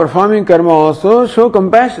 So while performing karma also show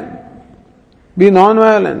compassion. Be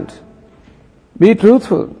non-violent. Be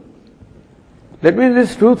truthful. That means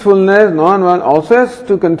this truthfulness, non-violence also has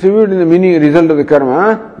to contribute in the meaning result of the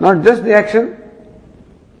karma, not just the action.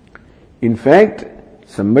 In fact,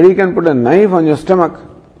 somebody can put a knife on your stomach.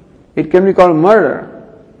 It can be called murder,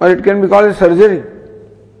 or it can be called a surgery.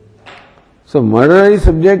 So murder is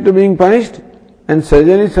subject to being punished, and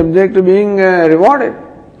surgery is subject to being rewarded.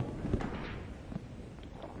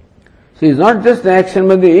 So it's not just the action,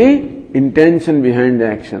 but the intention behind the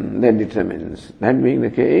action that determines. That being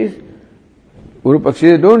the case,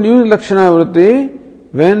 Purva-Pakshi don't use Lakshana Vritti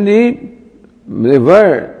when the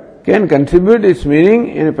word can contribute its meaning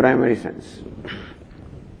in a primary sense.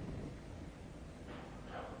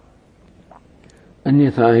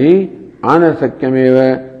 Anyatha hi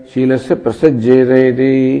anarthakyameva shilasya prasajjeta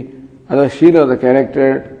iti. Other shila of the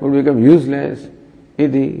character will become useless.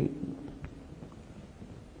 Iti.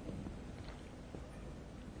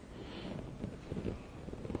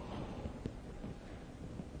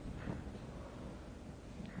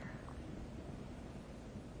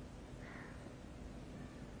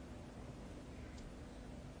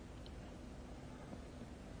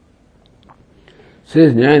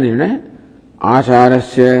 Says Jnana,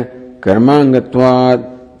 Acharasya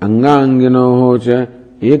karmangatvad अंगांगिनो च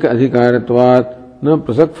एक अधिकारत्वात् न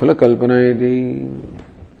पृथक फल कल्पनायति.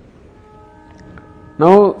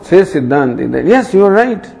 Now says Siddhanti that yes, you are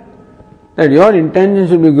right, that your intention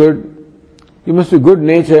should be good, you must be good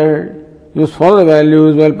natured, you must follow the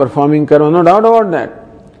values while performing karma, no doubt about that.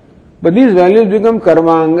 But these values become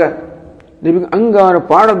karma anga. They become anga or a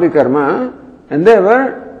part of the karma, and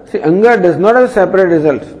therefore, see, anga does not have a separate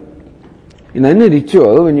result. In any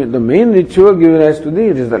ritual, when the main ritual gives rise to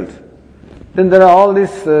the result, then there are all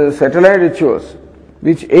these satellite rituals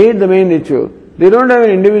which aid the main ritual. They don't have an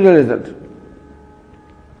individual result.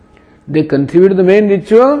 They contribute to the main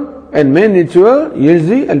ritual, and main ritual yields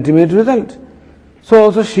the ultimate result. So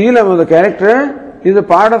also Sheelam of the character is a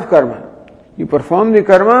part of karma. You perform the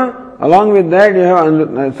karma, along with that you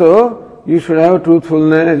have, so you should have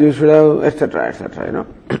truthfulness, you should have etc., etc., you know.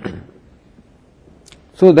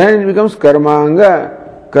 So then it becomes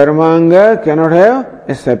karmanga. Karmanga cannot have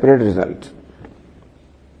a separate result.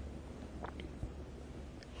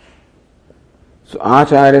 So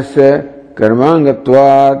acharyasya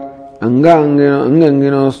karmangatvat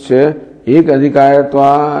anganginoscha ek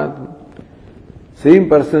adhikaratvat. Same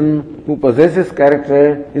person who possesses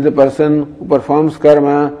character is the person who performs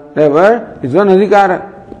karma, therefore is one adhikara.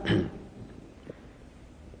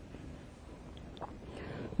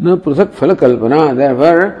 No prusak phala kalpana,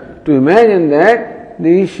 therefore to imagine that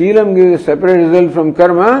the Sheelam gives a separate result from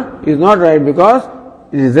karma is not right, because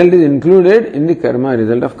the result is included in the karma,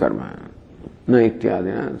 result of karma. Na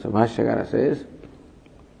ityadina. So Bhashyakara says,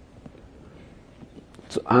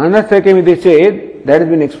 so anarthakam ched, that has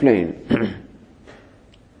been explained.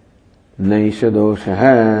 Naisha dosha.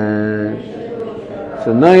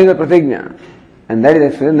 So na is a pratigna, and that is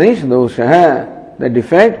explained. Naisha dosha, the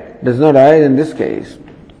defect does not arise in this case.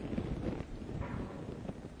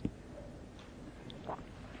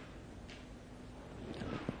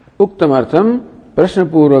 Uktamartham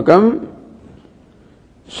prashnaपूर्वकम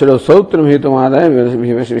Sautram hetumadaya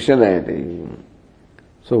vishadayati.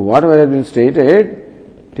 So whatever has been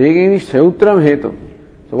stated, taking the Sautram hetu.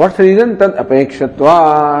 So what's the reason? Tad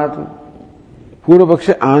apekshatvat. Purva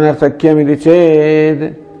paksha anarthakyam iti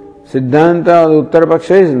ched. Siddhanta or Uttara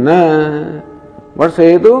paksha is na. What's the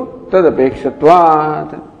hetu? Tad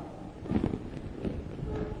apekshatvat.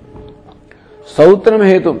 Sautram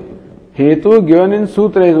hetu. Hetu given in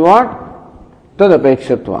sutra is what? Tad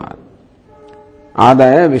apekshatvat.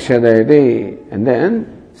 Adaya Vishadayati. And then,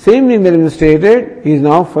 same thing that is stated is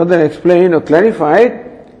now further explained or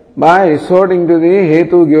clarified by resorting to the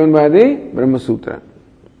Hetu given by the Brahma Sutra.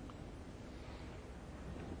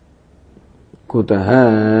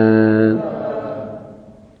 Kutaha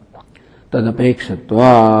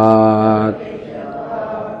Tadapekshatvat.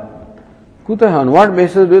 Kutaha, on what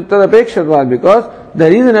basis do Tadapekshatvat? Because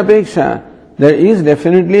there is an apeksha. There is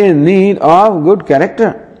definitely a need of good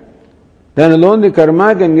character. Then alone the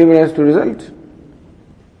karma can give rise to result.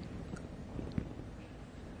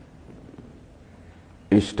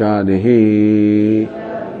 Ishtadehi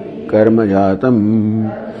karma jatam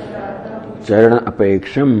charana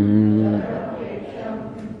apeksham.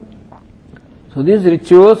 So these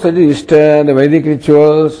rituals, such as Ishta, the Vedic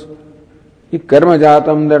rituals, the karma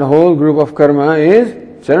jatam, that whole group of karma is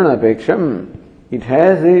charana apeksham.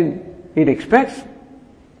 It expects.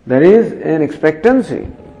 There is an expectancy,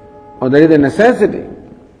 or there is a necessity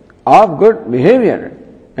of good behavior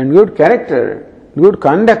and good character, good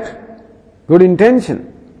conduct, good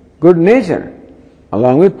intention, good nature,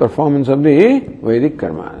 along with performance of the Vedic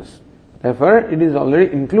karmas. Therefore, it is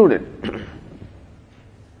already included.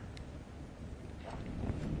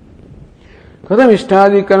 Katham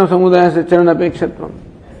ishtadi karma samudaya charana apeksham.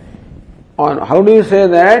 How do you say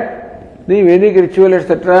that the Vedic ritual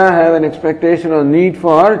etc. have an expectation or need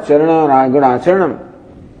for charana or good acharanam?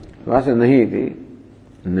 Vasa nahi iti.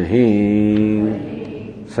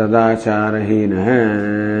 Nahi sadacharahina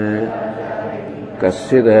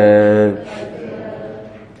kasyid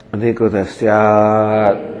adhikrutasya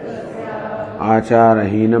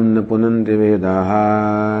acharahinam na punanti vedaha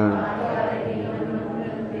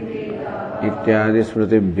ityadi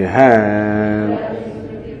smritibhyah.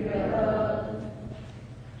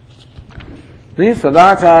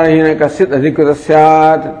 Sadacharahina kasyid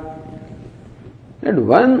adhikrutasya. That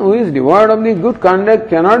one who is devoid of the good conduct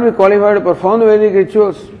cannot be qualified to perform the Vedic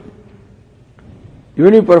rituals.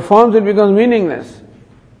 Even if he performs, it becomes meaningless.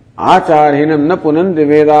 Acharhinam na punanti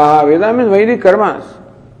vedaha. Veda means Vedic karmas.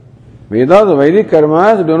 Vedas, the Vedic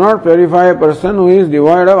karmas, do not purify a person who is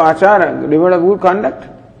devoid of achara, devoid of good conduct.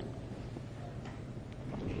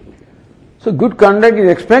 So good conduct is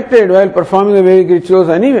expected while performing the Vedic rituals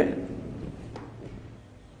anyway.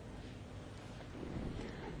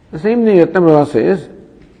 The same thing Yatnaprabha says,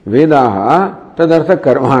 Vedaha tadartha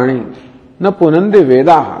karmani. Na punanti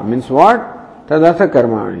Vedaha means what? Tadartha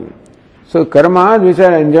karmani. So karmas which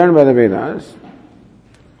are enjoined by the Vedas,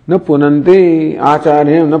 na punanti,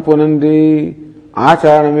 acharyam na punanti,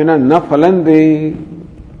 acharamina na phalanti.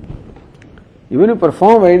 Even if you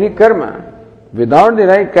perform Vedic karma, without the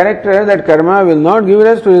right character, that karma will not give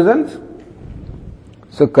rise to results.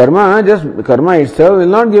 So karma itself will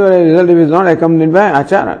not give a result if it is not accompanied by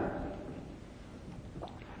achara.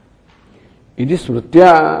 It is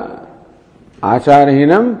smrutya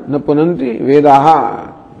acharhinam na punanti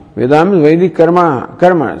vedaha. Veda means Vedic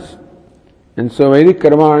karmas. And so Vedic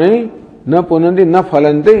karmani na punanti na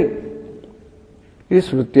phalanti. It is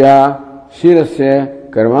smrutya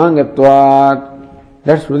shilasya karmangatvat.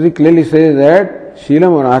 That Smriti clearly says that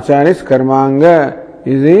Shilam or Achara is karmanga,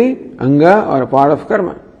 is the anga or a part of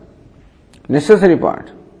karma. Necessary part.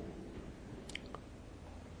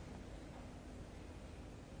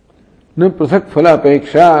 No prathak phala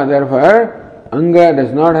apeksha, therefore anga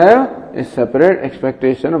does not have a separate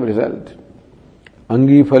expectation of result.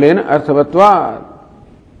 Angi phalena arthavatvat.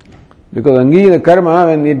 Because angi, the karma,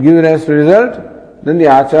 when it gives rise to result, then the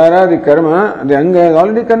achara, the karma, the anga has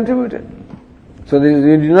already contributed. So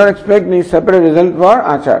you do not expect any separate result for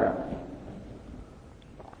achara.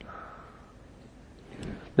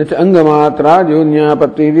 That's angamatra junya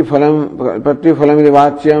patti phalam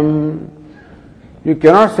vachyam. You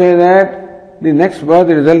cannot say that the next birth is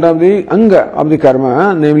the result of the anga of the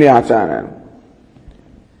karma, namely achara.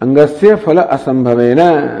 Angasya phala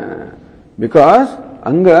asambhavena. Because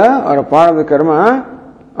anga or a part of the karma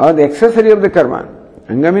or the accessory of the karma.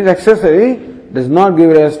 Anga means accessory, does not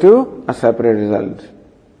give rise to a separate result.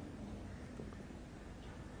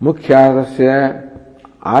 Mukhyasya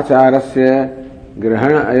acharasya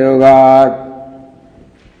grahana ayogat.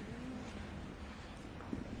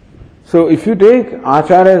 So if you take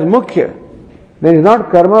achara as mukhya, then it's not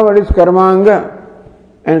karma but it's karmanga.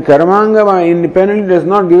 And karmanga by independently does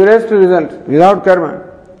not give rise to result without karma.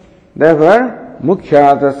 Therefore,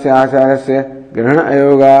 mukhyatasya acharasya grahana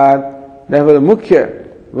ayogat. Therefore the mukhya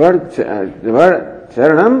the word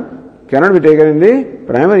charanam cannot be taken in the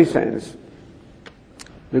primary sense.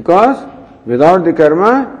 Because without the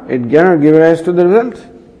karma, it cannot give rise to the result.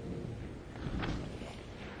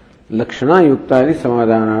 Lakshana yukta is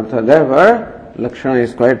samadhanartha. Therefore, lakshana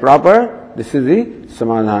is quite proper. This is the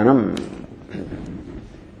samadhanam.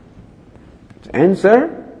 Answer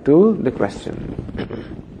to the question.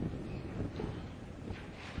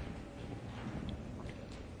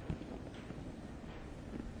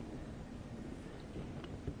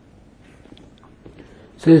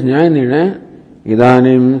 Says Nyaya Nirnaya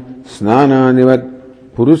Idanim Snananivat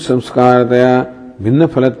Purush Samskarataya Bhinna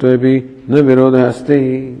Phalatvepi Na Virodha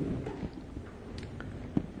Asti.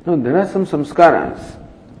 Now there are some samskaras.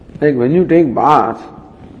 Like when you take bath,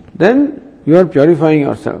 then you are purifying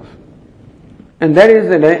yourself. And that is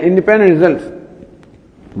the independent result.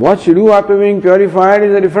 What you do after being purified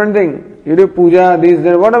is a different thing. You do puja, this,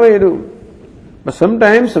 that, whatever you do. But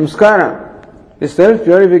sometimes samskara is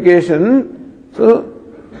self-purification. So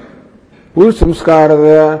Purush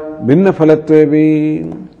samskarada bhinna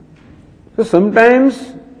phalatvepi. So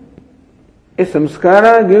sometimes a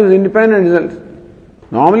samskara gives independent result.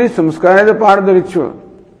 Normally samskara is a part of the ritual.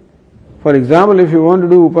 For example, if you want to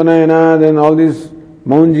do upanayana, then all this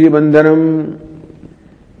maunji bandhanam,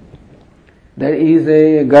 there is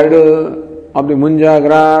a girdle of the munja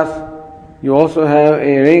grass. You also have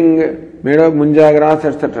a ring made of munja grass,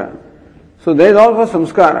 etc. So there is all for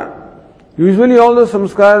samskara. Usually all the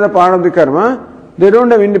samskaras are part of the karma. They don't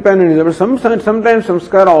have independent result. But sometimes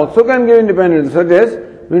samskara also can give independent result. Such as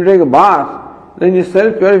when you take a bath, then your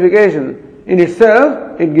self-purification, in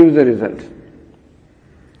itself, it gives the result.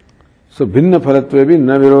 So bhinna phalatvepi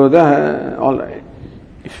na virodha. All right.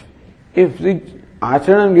 If the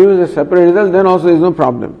acharan gives a separate result, then also there is no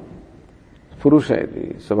problem. Purusha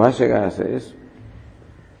iti. Subhashakara says,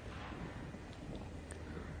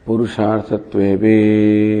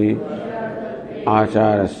 Purusharthatvepi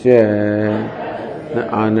acharasya na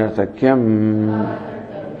anarthakyam.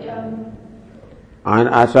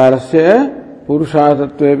 Acharasya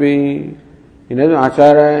purusharthatvepi. In other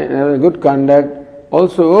achara, in other good conduct,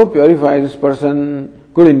 also purifies this person.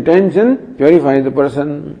 Good intention purifies the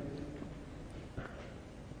person.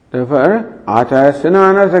 Therefore, acharasya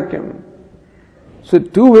na anarthakyam. So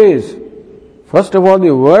two ways. First of all,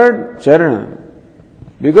 the word charana,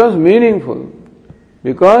 because meaningful,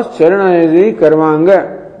 because charana is the karma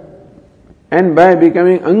anga, and by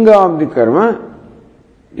becoming anga of the karma,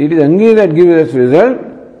 it is angi that gives us result,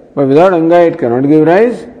 but without anga it cannot give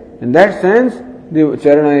rise. In that sense, the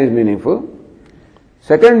charana is meaningful.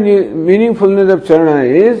 Second meaningfulness of charana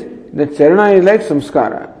is that charana is like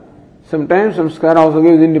samskara. Sometimes samskara also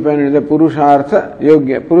gives independence, the purushartha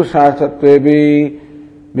yogya, purusharthatvebi,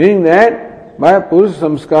 meaning that by purusha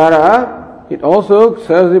samskara, it also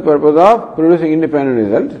serves the purpose of producing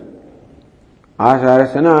independent result. Achara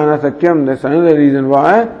sanana sakyam, that's another reason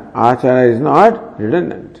why achara is not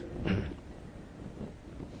redundant.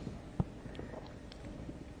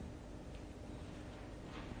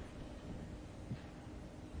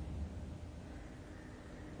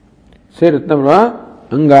 से रत्नप्रा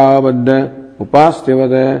अंगाबद्ध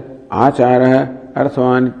उपास्यवद आचार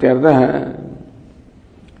अर्थवान इत्यर्थः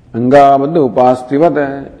अंगाबद्ध उपास्यवद.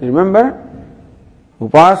 Remember,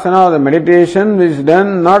 upasana or the meditation is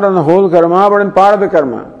done not on the whole karma but in part of the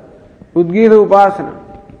karma. Udgita upasana.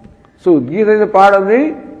 So Udgita is a part of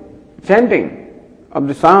the chanting of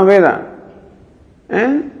the Samaveda.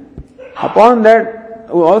 And upon that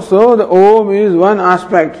also the Om is one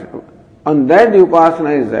aspect. On that the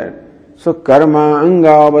upasana is there. So karma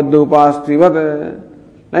anga baddha upastivata.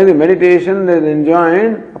 Like the meditation that is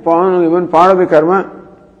enjoined upon only one part of the karma.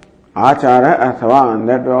 Achara arthavan.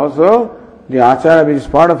 That way also the achara which is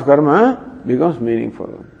part of karma becomes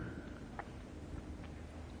meaningful.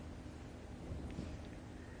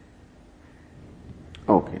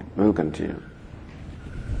 Okay, we'll continue.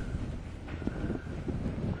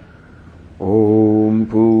 Om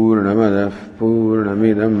Purnamadah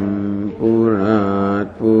Purnamidam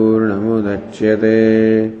Purnat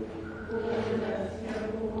Purnamudachyate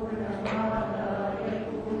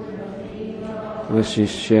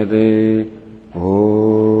Vasishyate.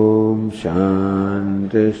 Om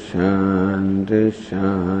Shanti Shanti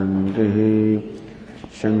Shanti.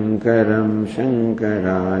 Shankaram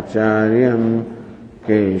Shankaracharyam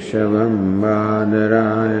Keshavam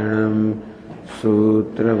Badarayanam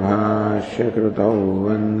Sutra Bhashya Krutau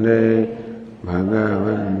Vande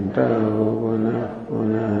Bhagavantau Punah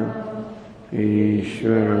Punah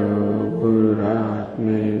Ishvaro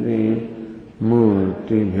Gururatmedi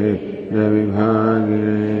Murti Bheda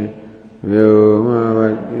Vibhagine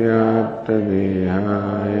Vyomavadyapta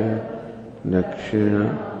Dehaya Dakshina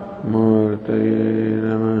Murtaye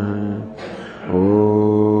Namaha.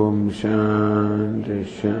 Om Shanti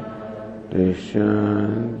Shanti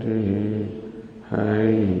Shanti.